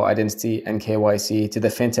portable identity and KYC to the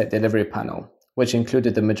FinTech Delivery Panel, which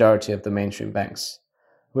included the majority of the mainstream banks.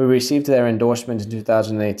 We received their endorsement in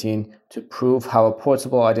 2018 to prove how a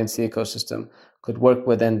portable identity ecosystem could work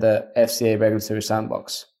within the FCA regulatory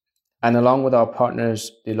sandbox. And along with our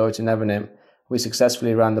partners, Deloitte and Evenim, we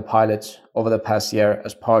successfully ran the pilot over the past year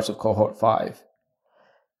as part of Cohort 5.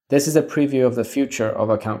 This is a preview of the future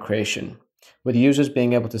of account creation, with users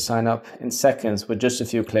being able to sign up in seconds with just a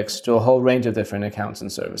few clicks to a whole range of different accounts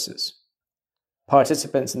and services.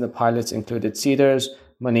 Participants in the pilots included Cedars,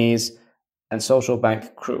 Monese, and Social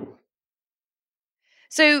Bank Crew.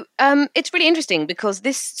 So it's really interesting because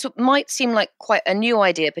this might seem like quite a new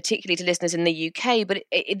idea, particularly to listeners in the UK, but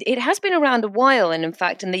it has been around a while. And in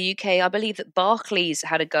fact, in the UK, I believe that Barclays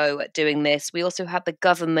had a go at doing this. We also have the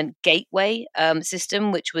government gateway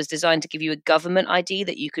system, which was designed to give you a government ID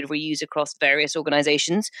that you could reuse across various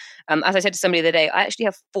organizations. As I said to somebody the other day, I actually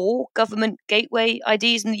have 4 government gateway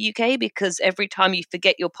IDs in the UK because every time you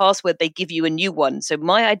forget your password, they give you a new one. So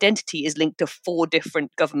my identity is linked to 4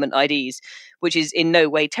 different government IDs, which is in no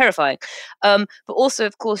way terrifying. But also,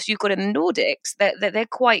 of course, you've got in the Nordics, they're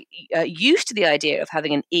quite used to the idea of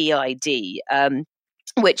having an EID,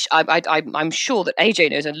 which I'm sure that AJ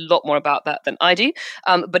knows a lot more about that than I do.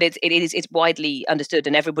 But it's widely understood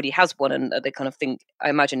and everybody has one. And they kind of think, I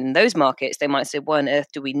imagine in those markets, they might say, why on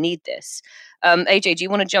earth do we need this? AJ, do you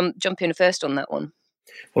want to jump in first on that one?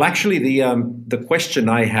 Well, actually, the question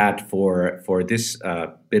I had for this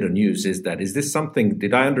bit of news is this something?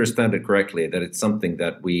 Did I understand it correctly that it's something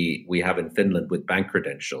that we have in Finland with bank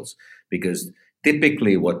credentials? Because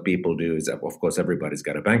typically, what people do is, of course, everybody's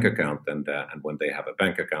got a bank account, and when they have a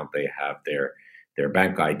bank account, they have their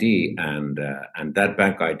bank ID, and that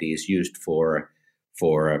bank ID is used for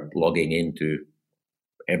logging into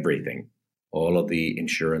everything. All of the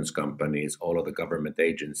insurance companies, all of the government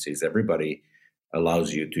agencies, everybody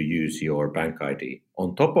allows you to use your bank ID.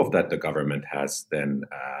 On top of that, the government has then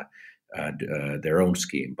their own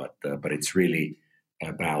scheme, but it's really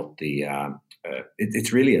about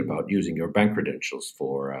it's really about using your bank credentials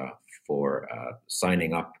for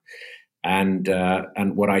signing up. And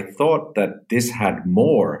what I thought that this had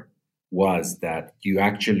more was that you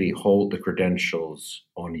actually hold the credentials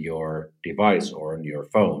on your device or on your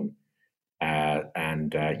phone.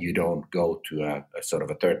 And you don't go to a sort of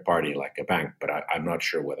a third party like a bank, but I'm not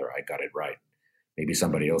sure whether I got it right. Maybe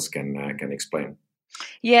somebody else can explain.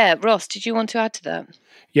 Yeah, Ross, did you want to add to that?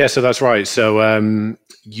 Yeah, so that's right. So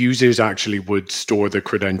users actually would store the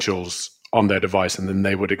credentials on their device, and then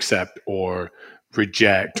they would accept or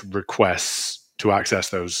reject requests to access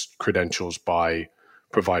those credentials by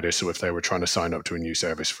providers. So if they were trying to sign up to a new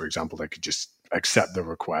service, for example, they could just accept the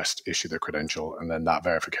request, issue the credential, and then that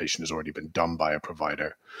verification has already been done by a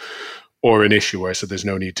provider or an issuer. So there's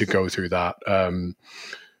no need to go through that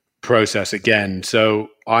process again. So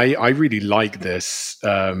I really like this.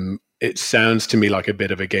 It sounds to me like a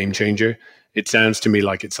bit of a game changer. It sounds to me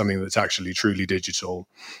like it's something that's actually truly digital,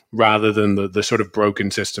 rather than the sort of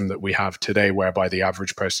broken system that we have today, whereby the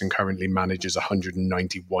average person currently manages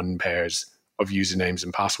 191 pairs of usernames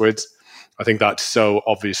and passwords. I think that's so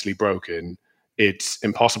obviously broken. It's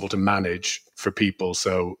impossible to manage for people.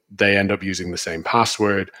 So they end up using the same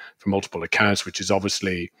password for multiple accounts, which is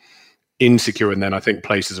obviously insecure. And then I think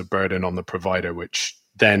places a burden on the provider, which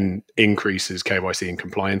then increases KYC and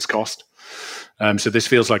compliance cost. So this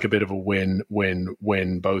feels like a bit of a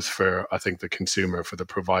win-win-win, both for, I think, the consumer, for the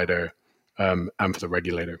provider, and for the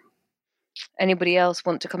regulator. Anybody else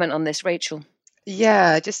want to comment on this, Rachel?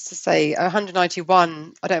 Yeah, just to say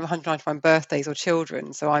 191, I don't have 191 birthdays or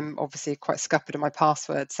children, so I'm obviously quite scuppered in my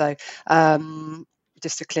password. So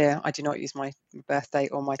just to clear, I do not use my birthday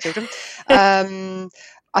or my children.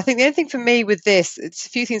 I think the only thing for me with this, it's a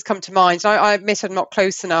few things come to mind. I admit I'm not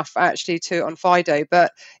close enough actually to Onfido,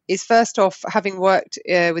 but is first off, having worked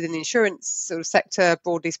within the insurance sort of sector,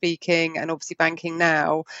 broadly speaking, and obviously banking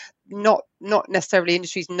now, not necessarily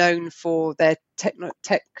industries known for their tech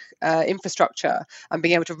infrastructure and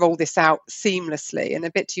being able to roll this out seamlessly. And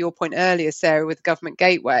a bit to your point earlier, Sarah, with the government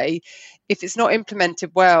gateway, if it's not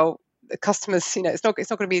implemented well, the customers, it's not going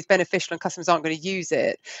to be as beneficial and customers aren't going to use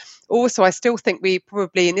it. Also, I still think we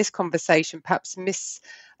probably in this conversation perhaps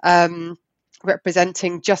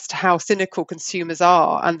representing just how cynical consumers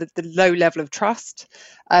are and the low level of trust.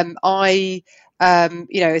 As a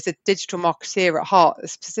digital marketeer at heart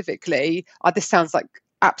specifically, this sounds like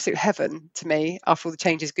absolute heaven to me after all the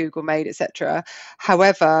changes Google made, etc.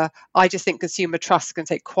 However, I just think consumer trust is going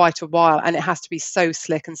to take quite a while, and it has to be so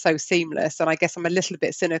slick and so seamless. And I guess I'm a little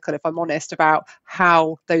bit cynical, if I'm honest, about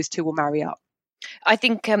how those two will marry up. I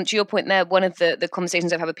think to your point there, one of the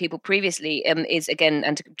conversations I've had with people previously is, again,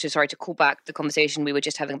 and to call back the conversation we were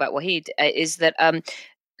just having about Wahid, is that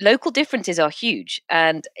local differences are huge.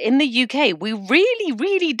 And in the UK, we really,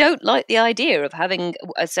 really don't like the idea of having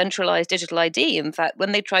a centralized digital ID. In fact,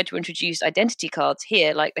 when they tried to introduce identity cards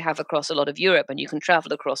here, like they have across a lot of Europe, and you can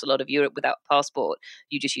travel across a lot of Europe without a passport,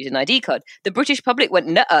 you just use an ID card. The British public went,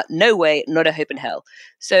 no way, not a hope in hell.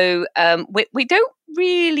 So we don't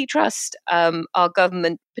really trust our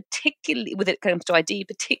government, particularly when it comes to ID,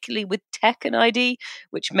 particularly with tech and ID,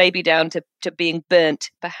 which may be down to being burnt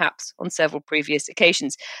perhaps on several previous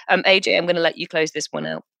occasions. AJ, I'm going to let you close this one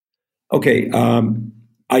out. Okay.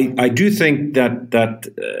 I do think that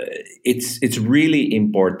it's really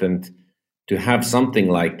important to have something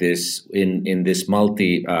like this in this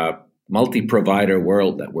multi-provider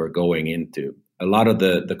world that we're going into. A lot of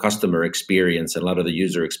the customer experience, a lot of the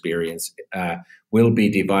user experience will be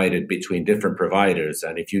divided between different providers.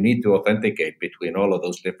 And if you need to authenticate between all of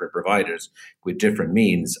those different providers with different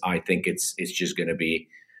means, I think it's just going to be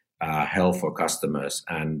hell for customers.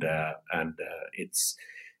 And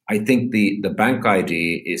I think the bank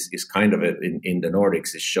ID is kind of in the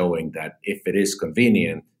Nordics is showing that if it is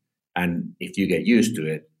convenient and if you get used to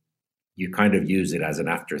it, you kind of use it as an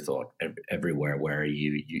afterthought everywhere where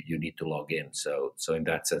you need to log in. So in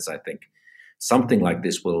that sense, I think something like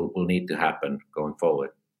this will need to happen going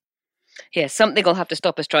forward. Yeah, something will have to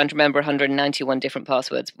stop us trying to remember 191 different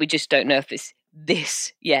passwords. We just don't know if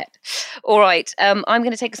this yet. All right, I'm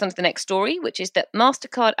going to take us on to the next story, which is that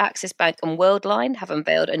MasterCard, Axis Bank and Worldline have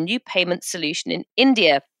unveiled a new payment solution in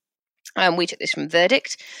India. We took this from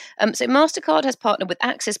Verdict. So MasterCard has partnered with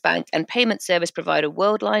Axis Bank and payment service provider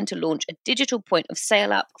Worldline to launch a digital point of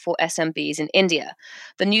sale app for SMBs in India.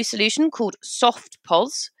 The new solution, called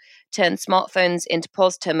SoftPOS, turns smartphones into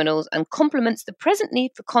POS terminals and complements the present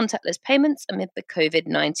need for contactless payments amid the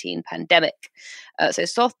COVID-19 pandemic. So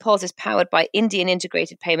SoftPOS is powered by Indian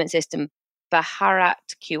integrated payment system Bharat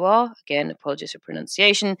QR, again, apologies for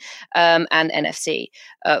pronunciation, and NFC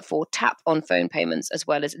for tap on phone payments, as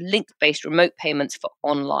well as link-based remote payments for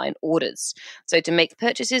online orders. So to make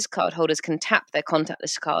purchases, cardholders can tap their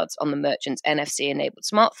contactless cards on the merchant's NFC-enabled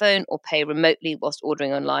smartphone or pay remotely whilst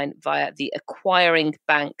ordering online via the acquiring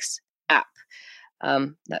bank's app.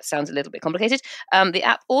 That sounds a little bit complicated. The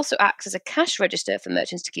app also acts as a cash register for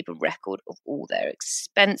merchants to keep a record of all their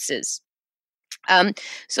expenses.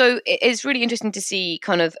 So it's really interesting to see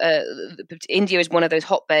kind of India is one of those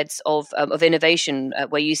hotbeds of innovation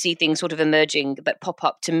where you see things sort of emerging that pop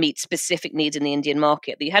up to meet specific needs in the Indian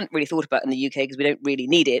market that you hadn't really thought about in the UK because we don't really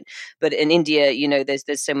need it. But in India,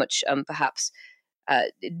 there's so much perhaps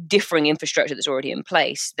differing infrastructure that's already in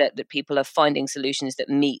place that people are finding solutions that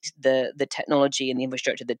meet the technology and the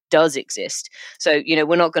infrastructure that does exist. So,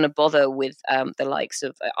 we're not going to bother with the likes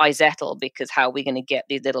of iZettle, because how are we going to get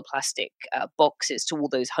these little plastic boxes to all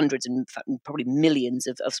those hundreds and probably millions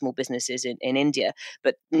of small businesses in India?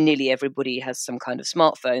 But nearly everybody has some kind of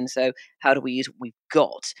smartphone. So how do we use what we've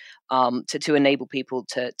got to enable people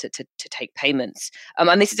to take payments?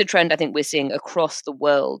 And this is a trend I think we're seeing across the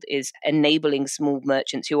world, is enabling small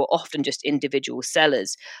merchants who are often just individual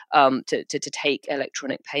sellers to take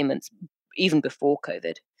electronic payments even before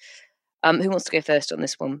COVID. Who wants to go first on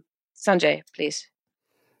this one? Sanjay, please.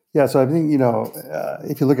 Yeah, so I think,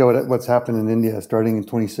 if you look at what's happened in India, starting in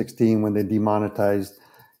 2016 when they demonetized,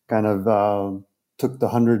 kind of took the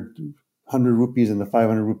 100 rupees and the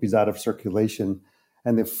 500 rupees out of circulation,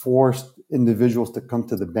 and they forced individuals to come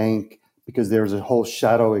to the bank because there was a whole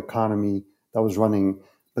shadow economy that was running.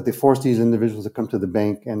 But they forced these individuals to come to the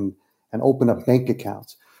bank and open up bank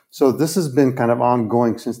accounts. So this has been kind of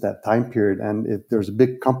ongoing since that time period. And there's a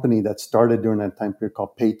big company that started during that time period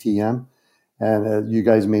called Paytm. And as you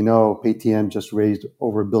guys may know, Paytm just raised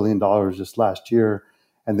over $1 billion just last year.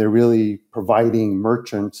 And they're really providing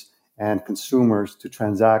merchants and consumers to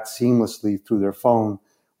transact seamlessly through their phone,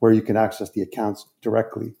 where you can access the accounts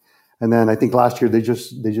directly. And then I think last year they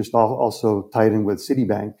just also tied in with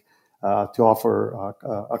Citibank to offer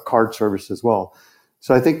a card service as well.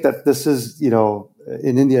 So I think that this is,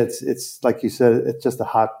 in India, it's like you said, it's just a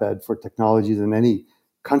hotbed for technologies, in any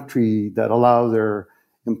country that allow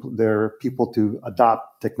their people to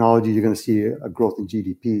adopt technology, you're going to see a growth in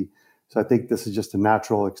GDP. So I think this is just a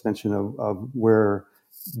natural extension of where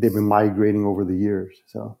they've been migrating over the years.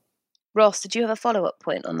 So, Ross, did you have a follow-up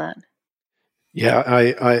point on that? Yeah,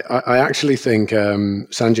 I actually think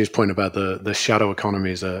Sanjay's point about the shadow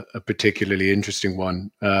economy is a particularly interesting one.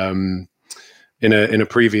 In a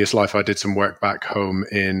previous life, I did some work back home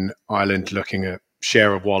in Ireland looking at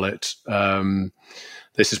share of wallet.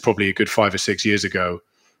 This is probably a good 5 or 6 years ago,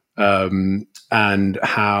 and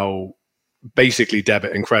how basically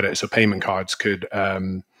debit and credit, so payment cards, could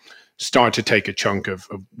start to take a chunk of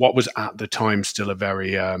what was at the time still a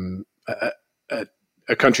very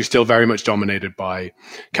a country still very much dominated by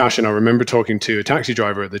cash. And I remember talking to a taxi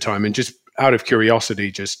driver at the time, and just out of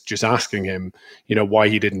curiosity, just asking him, why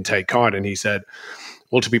he didn't take card. And he said,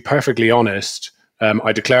 well, to be perfectly honest,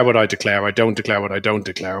 I declare what I declare. I don't declare what I don't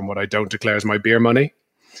declare. And what I don't declare is my beer money.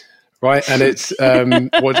 Right. And it's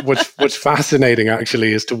what's fascinating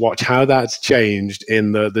actually is to watch how that's changed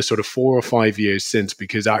in the sort of 4 or 5 years since,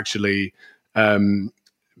 because actually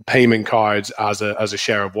payment cards as a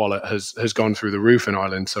share of wallet has gone through the roof in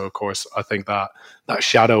Ireland. So of course, I think that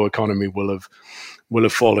shadow economy will have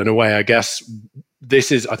fallen away. I guess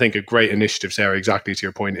this is, I think, a great initiative, Sarah, exactly to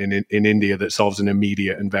your point, in India, that solves an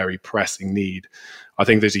immediate and very pressing need. I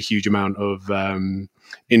think there's a huge amount of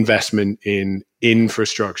investment in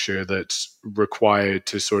infrastructure that's required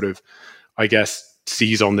to sort of, I guess,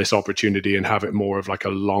 seize on this opportunity and have it more of like a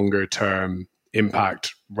longer term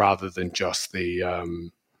impact rather than just the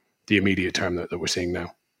immediate term that we're seeing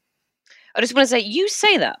now. I just want to say, you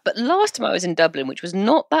say that, but last time I was in Dublin, which was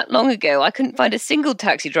not that long ago, I couldn't find a single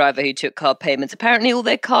taxi driver who took card payments. Apparently all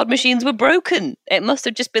their card machines were broken. It must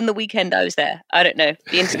have just been the weekend I was there. I don't know.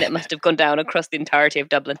 The internet must have gone down across the entirety of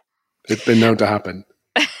Dublin. It's been known to happen.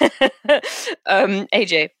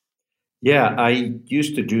 AJ. Yeah, I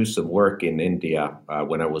used to do some work in India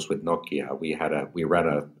when I was with Nokia. We ran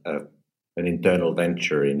a an internal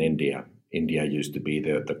venture in India. India used to be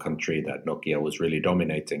the country that Nokia was really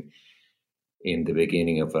dominating in the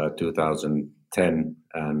beginning of 2010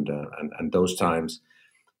 and those times.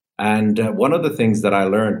 And one of the things that I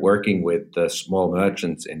learned working with small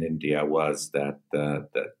merchants in India was that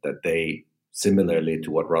they, similarly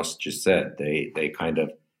to what Ross just said, they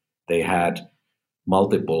had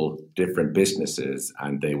multiple different businesses,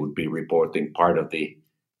 and they would be reporting part of the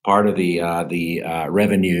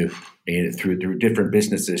revenue through different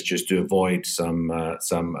businesses just to avoid some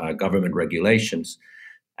government regulations.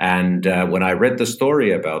 And when I read the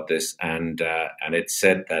story about this, and it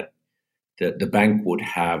said that the bank would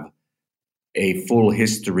have a full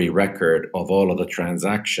history record of all of the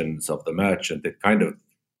transactions of the merchant, it kind of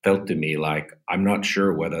felt to me like I'm not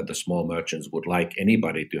sure whether the small merchants would like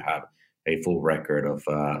anybody to have a full record of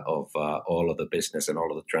all of the business and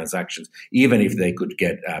all of the transactions, even if they could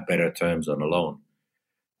get better terms on a loan.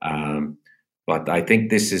 But I think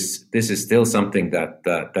this is still something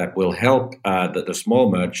that will help the small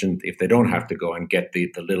merchant if they don't have to go and get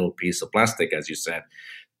the little piece of plastic, as you said.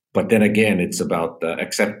 But then again, it's about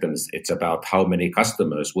acceptance. It's about how many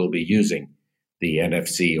customers will be using the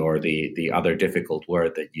NFC or the other difficult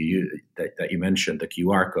word that you mentioned, the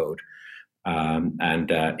QR code.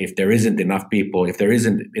 And if there isn't enough people, if there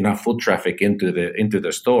isn't enough foot traffic into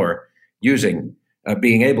the store using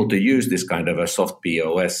being able to use this kind of a soft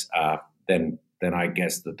POS, then I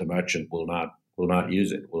guess that the merchant will not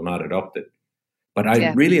use it, will not adopt it. But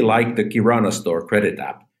I really like the Kirana Store credit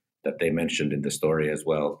app that they mentioned in the story as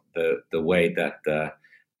well. The way that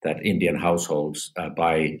Indian households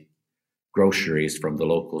buy groceries from the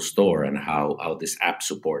local store and how this app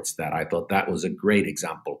supports that. I thought that was a great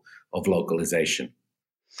example of localization.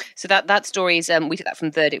 So that story is we took that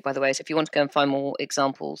from Verdict, by the way. So if you want to go and find more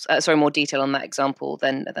examples, more detail on that example,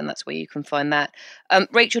 then that's where you can find that.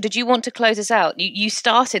 Rachel, did you want to close us out? You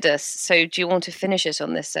started us, so do you want to finish us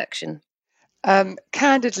on this section?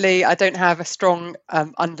 Candidly, I don't have a strong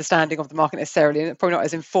understanding of the market necessarily, and probably not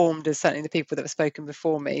as informed as certainly the people that have spoken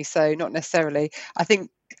before me. So not necessarily. I think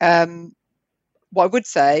what I would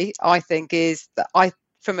say, I think, is that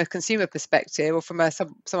from a consumer perspective, or from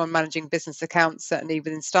someone managing business accounts, certainly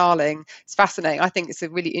within Starling, it's fascinating. I think it's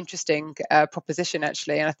a really interesting proposition,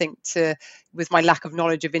 actually. And I think with my lack of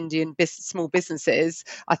knowledge of Indian small businesses,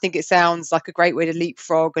 I think it sounds like a great way to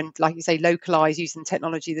leapfrog and, like you say, localize using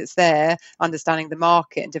technology that's there, understanding the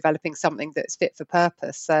market and developing something that's fit for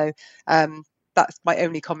purpose. So that's my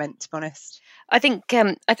only comment, to be honest. I think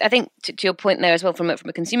I think to your point there as well, from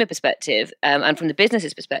a consumer perspective and from the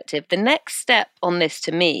business's perspective, the next step on this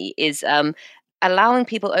to me is allowing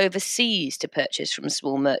people overseas to purchase from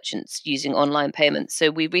small merchants using online payments. So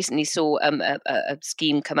we recently saw a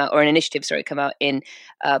scheme come out, or an initiative, come out in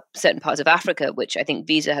certain parts of Africa, which I think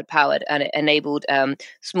Visa had powered, and it enabled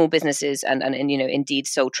small businesses and indeed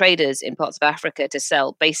sole traders in parts of Africa to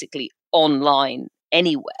sell basically online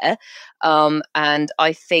anywhere. And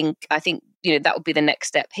I think that would be the next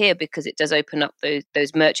step here, because it does open up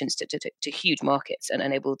those merchants to huge markets and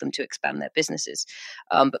enable them to expand their businesses.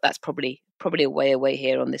 But that's probably a way away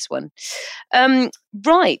here on this one.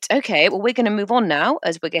 Right. Okay. Well, we're going to move on now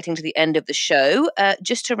as we're getting to the end of the show,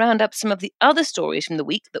 just to round up some of the other stories from the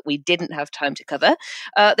week that we didn't have time to cover.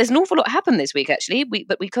 There's an awful lot happened this week, actually,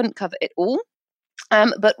 but we couldn't cover it all.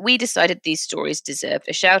 But we decided these stories deserved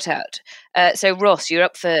a shout out. So Ross, you're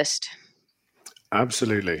up first.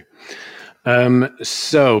 Absolutely.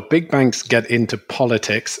 So big banks get into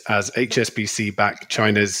politics as HSBC back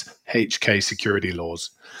China's HK security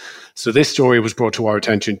laws. So this story was brought to our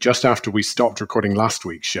attention just after we stopped recording last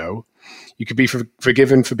week's show. You could be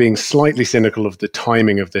forgiven for being slightly cynical of the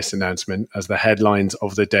timing of this announcement, as the headlines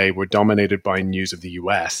of the day were dominated by news of the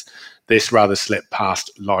US. This rather slipped past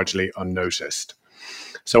largely unnoticed.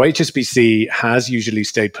 So HSBC has usually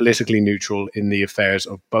stayed politically neutral in the affairs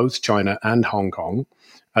of both China and Hong Kong,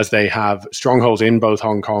 as they have strongholds in both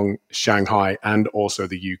Hong Kong, Shanghai, and also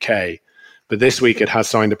the UK. But this week it has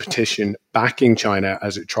signed a petition backing China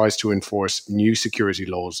as it tries to enforce new security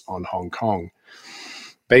laws on Hong Kong.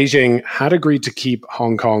 Beijing had agreed to keep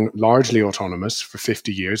Hong Kong largely autonomous for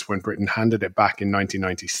 50 years when Britain handed it back in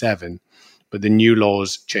 1997, but the new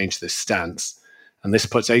laws changed this stance. And this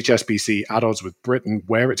puts HSBC at odds with Britain,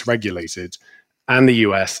 where it's regulated, and the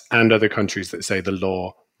US and other countries that say the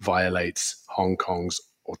law violates Hong Kong's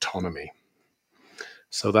autonomy.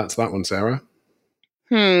 So that's that one, Sarah.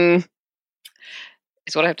 Is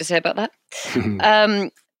what I have to say about that.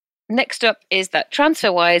 Next up is that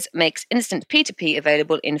TransferWise makes instant P2P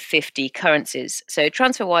available in 50 currencies. So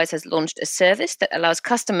TransferWise has launched a service that allows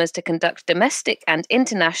customers to conduct domestic and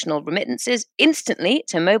international remittances instantly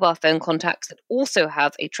to mobile phone contacts that also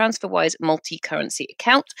have a TransferWise multi-currency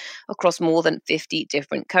account across more than 50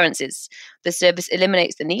 different currencies. The service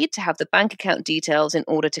eliminates the need to have the bank account details in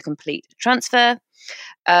order to complete the transfer.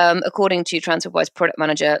 According to TransferWise product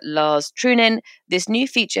manager Lars Trunin, this new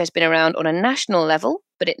feature has been around on a national level,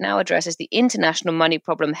 but it now addresses the international money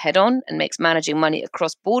problem head-on and makes managing money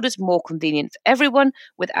across borders more convenient for everyone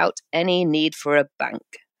without any need for a bank.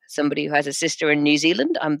 Somebody who has a sister in New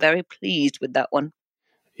Zealand, I'm very pleased with that one.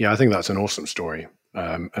 Yeah, I think that's an awesome story,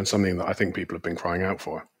 and something that I think people have been crying out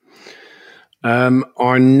for.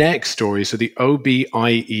 Our next story, so the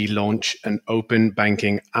OBIE launch an open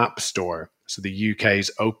banking app store. So the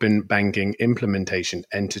UK's open banking implementation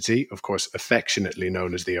entity, of course, affectionately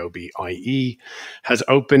known as the OBIE, has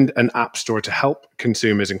opened an app store to help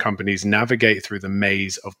consumers and companies navigate through the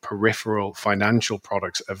maze of peripheral financial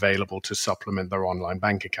products available to supplement their online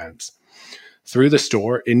bank accounts. Through the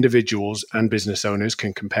store, individuals and business owners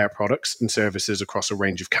can compare products and services across a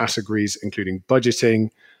range of categories, including budgeting,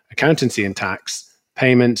 accountancy and tax,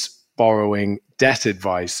 payments, borrowing, debt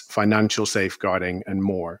advice, financial safeguarding, and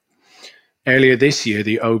more. Earlier this year,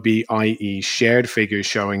 the OBIE shared figures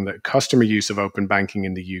showing that customer use of open banking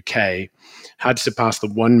in the UK had surpassed the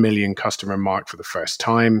 1 million customer mark for the first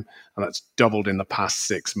time, and that's doubled in the past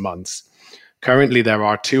 6 months. Currently, there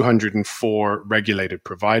are 204 regulated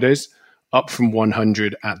providers, up from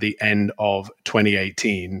 100 at the end of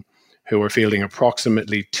 2018, who are fielding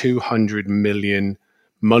approximately 200 million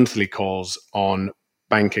monthly calls on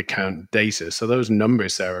bank account data. So those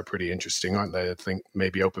numbers there are pretty interesting, aren't they? I think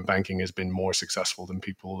maybe open banking has been more successful than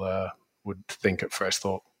people would think at first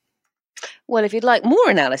thought. Well, if you'd like more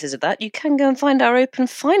analysis of that, you can go and find our Open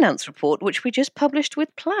Finance report, which we just published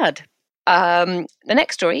with Plaid. The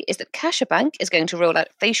next story is that CaixaBank is going to roll out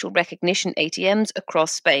facial recognition ATMs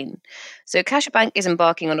across Spain. So CaixaBank is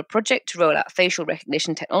embarking on a project to roll out facial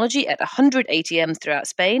recognition technology at 100 ATMs throughout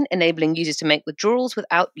Spain, enabling users to make withdrawals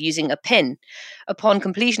without using a PIN. Upon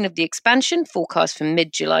completion of the expansion, forecast for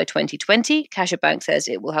mid-July 2020, CaixaBank says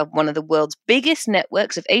it will have one of the world's biggest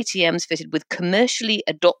networks of ATMs fitted with commercially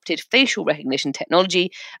adopted facial recognition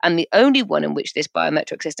technology, and the only one in which this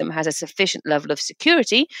biometric system has a sufficient level of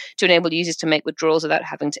security to enable users to make withdrawals without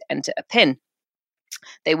having to enter a PIN.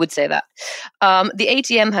 They would say that. The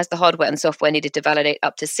ATM has the hardware and software needed to validate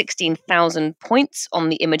up to 16,000 points on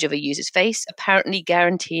the image of a user's face, apparently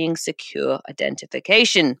guaranteeing secure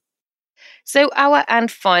identification. So our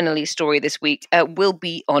and finally story this week, we'll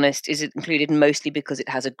be honest, is included mostly because it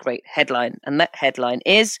has a great headline. And that headline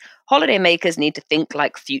is, holidaymakers need to think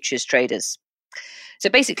like futures traders. So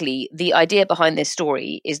basically, the idea behind this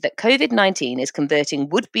story is that COVID-19 is converting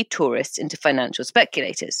would-be tourists into financial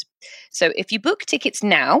speculators. So if you book tickets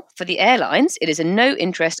now for the airlines, it is a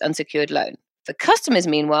no-interest unsecured loan. For customers,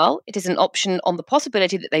 meanwhile, it is an option on the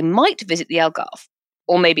possibility that they might visit the Algarve,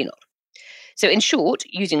 or maybe not. So in short,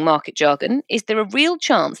 using market jargon, is there a real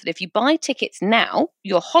chance that if you buy tickets now,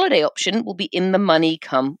 your holiday option will be in the money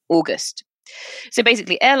come August? So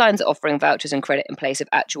basically, airlines are offering vouchers and credit in place of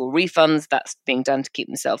actual refunds. That's being done to keep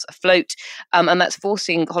themselves afloat. And that's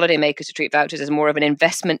forcing holidaymakers to treat vouchers as more of an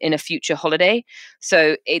investment in a future holiday.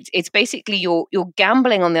 So it's basically you're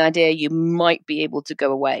gambling on the idea you might be able to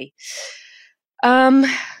go away.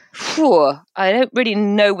 I don't really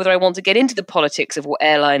know whether I want to get into the politics of what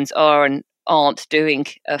airlines are and aren't doing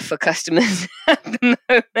for customers at the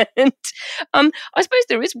moment. I suppose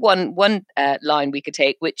there is one line we could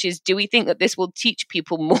take, which is, do we think that this will teach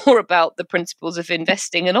people more about the principles of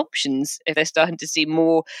investing and options if they're starting to see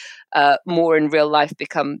more in real life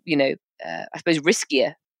become, I suppose,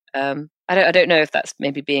 riskier? I don't know if that's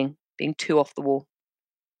maybe being too off the wall.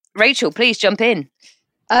 Rachel, please jump in.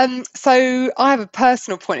 So I have a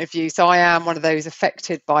personal point of view. So I am one of those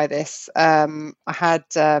affected by this. I had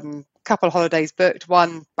couple of holidays booked,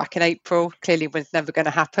 one back in April, clearly was never going to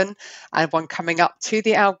happen, and one coming up to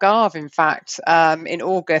the Algarve, in fact, in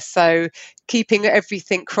August. So keeping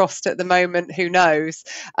everything crossed at the moment, who knows?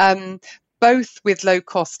 Both with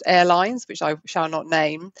low-cost airlines, which I shall not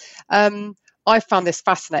name. I found this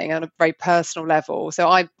fascinating on a very personal level. So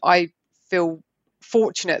I feel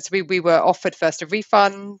fortunate. So we were offered first a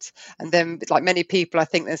refund, and then, like many people, I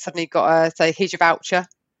think they suddenly got a, say, here's your voucher.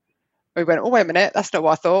 We went, oh, wait a minute, that's not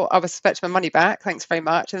what I thought. I was expecting my money back. Thanks very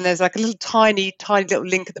much. And there's like a little tiny little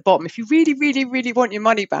link at the bottom. If you really, really, really want your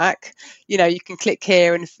money back, you can click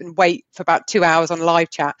here and wait for about 2 hours on live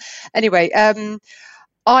chat. Anyway,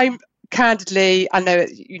 I'm candidly, I know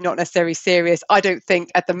you're not necessarily serious. I don't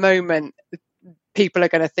think at the moment people are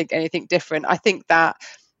going to think anything different. I think that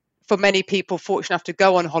for many people fortunate enough to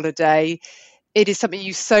go on holiday, it is something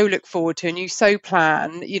you so look forward to and you so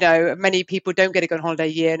plan. Many people don't get to go on holiday a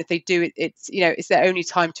year, and if they do, it's their only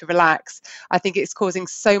time to relax. I think it's causing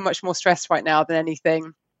so much more stress right now than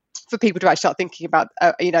anything for people to actually start thinking about,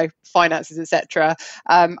 finances, etc.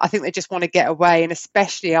 I think they just want to get away, and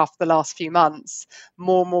especially after the last few months,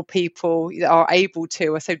 more and more people are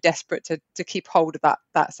so desperate to keep hold of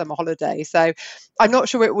that summer holiday. So I'm not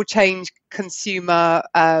sure it will change consumer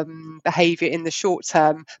behaviour in the short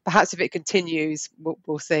term. Perhaps if it continues,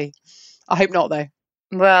 we'll see. I hope not, though.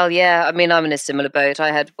 Well, yeah, I mean, I'm in a similar boat.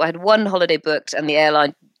 I had one holiday booked, and the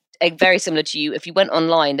airline, very similar to you, if you went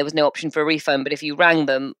online, there was no option for a refund. But if you rang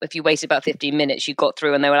them, if you waited about 15 minutes, you got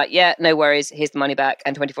through and they were like, yeah, no worries, here's the money back.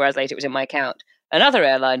 And 24 hours later, it was in my account. Another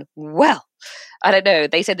airline, well, I don't know.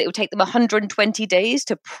 They said that it would take them 120 days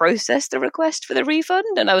to process the request for the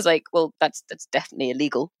refund. And I was like, well, that's definitely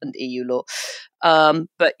illegal under EU law.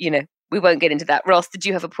 But, we won't get into that. Ross, did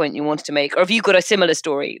you have a point you wanted to make? Or have you got a similar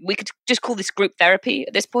story? We could just call this group therapy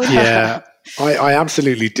at this point. Yeah, I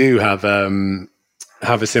absolutely do have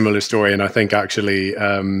a similar story. And I think actually,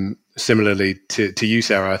 similarly to you,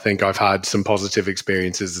 Sarah, I think I've had some positive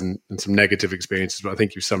experiences and some negative experiences, but I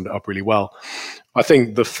think you summed it up really well. I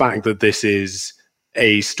think the fact that this is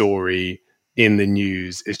a story in the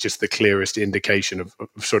news is just the clearest indication of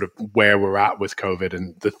sort of where we're at with COVID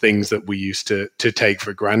and the things that we used to take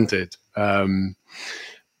for granted.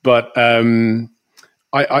 But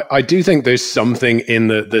I do think there's something in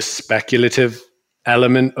the speculative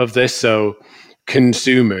element of this. So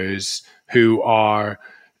consumers who are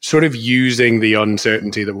sort of using the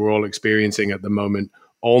uncertainty that we're all experiencing at the moment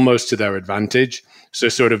almost to their advantage. So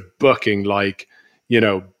sort of booking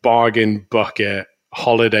bargain bucket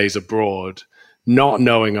holidays abroad, not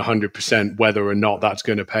knowing 100% whether or not that's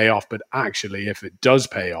going to pay off. But actually, if it does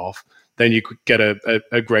pay off, then you could get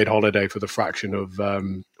a great holiday for the fraction of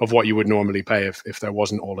what you would normally pay if there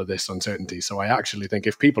wasn't all of this uncertainty. So I actually think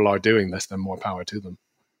if people are doing this, then more power to them.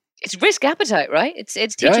 It's risk appetite, right? It's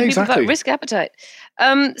teaching people about risk appetite.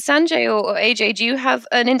 Sanjay or AJ, do you have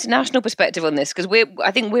an international perspective on this? Because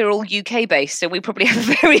I think we're all UK based, so we probably have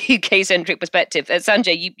a very UK centric perspective.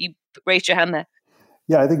 Sanjay, you raised your hand there.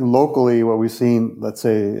 Yeah, I think locally, what we've seen, let's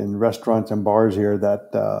say in restaurants and bars here,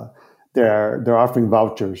 that they're offering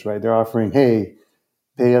vouchers, right? They're offering, hey,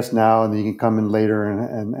 pay us now, and then you can come in later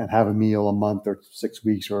and have a meal a month or 6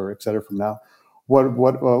 weeks or et cetera from now.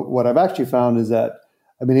 What I've actually found is that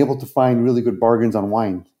I've been able to find really good bargains on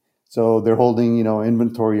wine. So they're holding,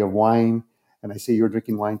 inventory of wine, and I see you're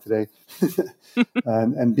drinking wine today,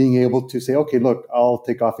 and being able to say, okay, look, I'll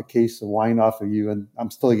take off a case of wine off of you, and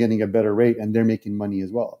I'm still getting a better rate, and they're making money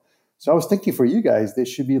as well. So I was thinking for you guys, they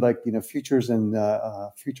should be like, futures and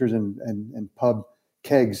pub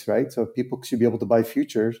kegs, right? So people should be able to buy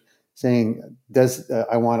futures, saying,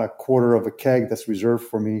 I want a quarter of a keg that's reserved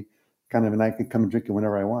for me, and I can come and drink it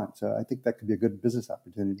whenever I want. So I think that could be a good business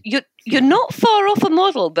opportunity. You're not far off a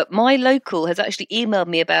model, but my local has actually emailed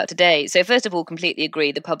me about today. So first of all, completely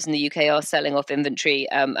agree. The pubs in the UK are selling off inventory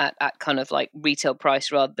at kind of like retail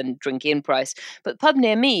price rather than drink-in price. But the pub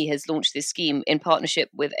near me has launched this scheme in partnership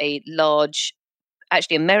with a large,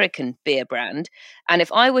 actually American beer brand. And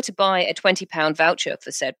if I were to buy a £20 voucher for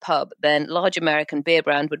said pub, then large American beer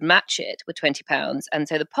brand would match it with £20. And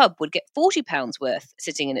so the pub would get £40 worth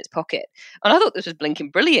sitting in its pocket. And I thought this was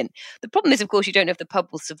blinking brilliant. The problem is, of course, you don't know if the pub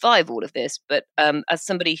will survive all of this. But as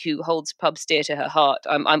somebody who holds pubs dear to her heart,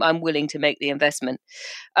 I'm willing to make the investment.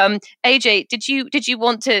 AJ, did you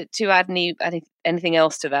want to add anything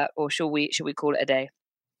else to that, or should we call it a day?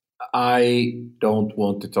 I don't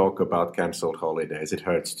want to talk about cancelled holidays. It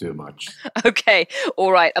hurts too much. Okay.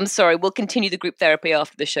 All right. I'm sorry. We'll continue the group therapy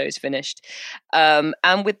after the show's finished. And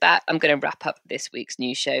with that, I'm going to wrap up this week's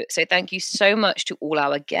news show. So thank you so much to all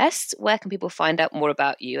our guests. Where can people find out more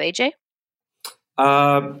about you, AJ?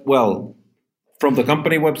 Well, from the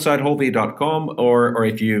company website, wholevie.com, or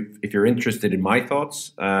if you're interested in my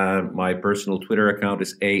thoughts, my personal Twitter account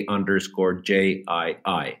is _JII.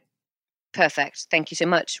 Perfect. Thank you so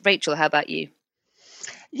much. Rachel, how about you?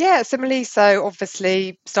 Yeah, similarly. So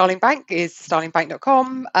obviously Starling Bank is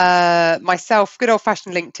starlingbank.com. Myself, good old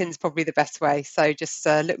fashioned LinkedIn is probably the best way. So just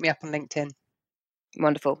look me up on LinkedIn.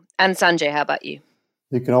 Wonderful. And Sanjay, how about you?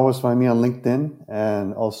 You can always find me on LinkedIn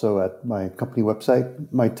and also at my company website,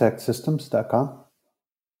 mytechsystems.com.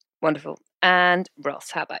 Wonderful. And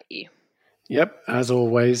Ross, how about you? Yep, as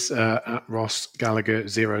always, at Ross Gallagher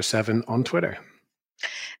 07 on Twitter.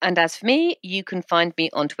 And as for me, you can find me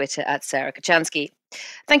on Twitter at Sarah Kocianski.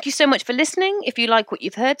 Thank you so much for listening. If you like what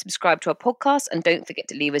you've heard, subscribe to our podcast and don't forget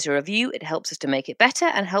to leave us a review. It helps us to make it better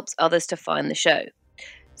and helps others to find the show.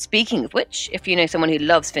 Speaking of which, if you know someone who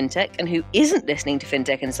loves fintech and who isn't listening to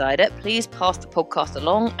FinTech Insider, please pass the podcast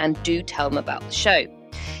along and do tell them about the show.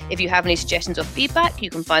 If you have any suggestions or feedback, you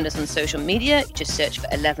can find us on social media. Just search for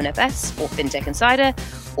 11FS or FinTech Insider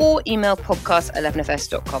or email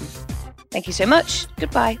podcast@11fs.com. Thank you so much.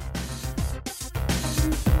 Goodbye.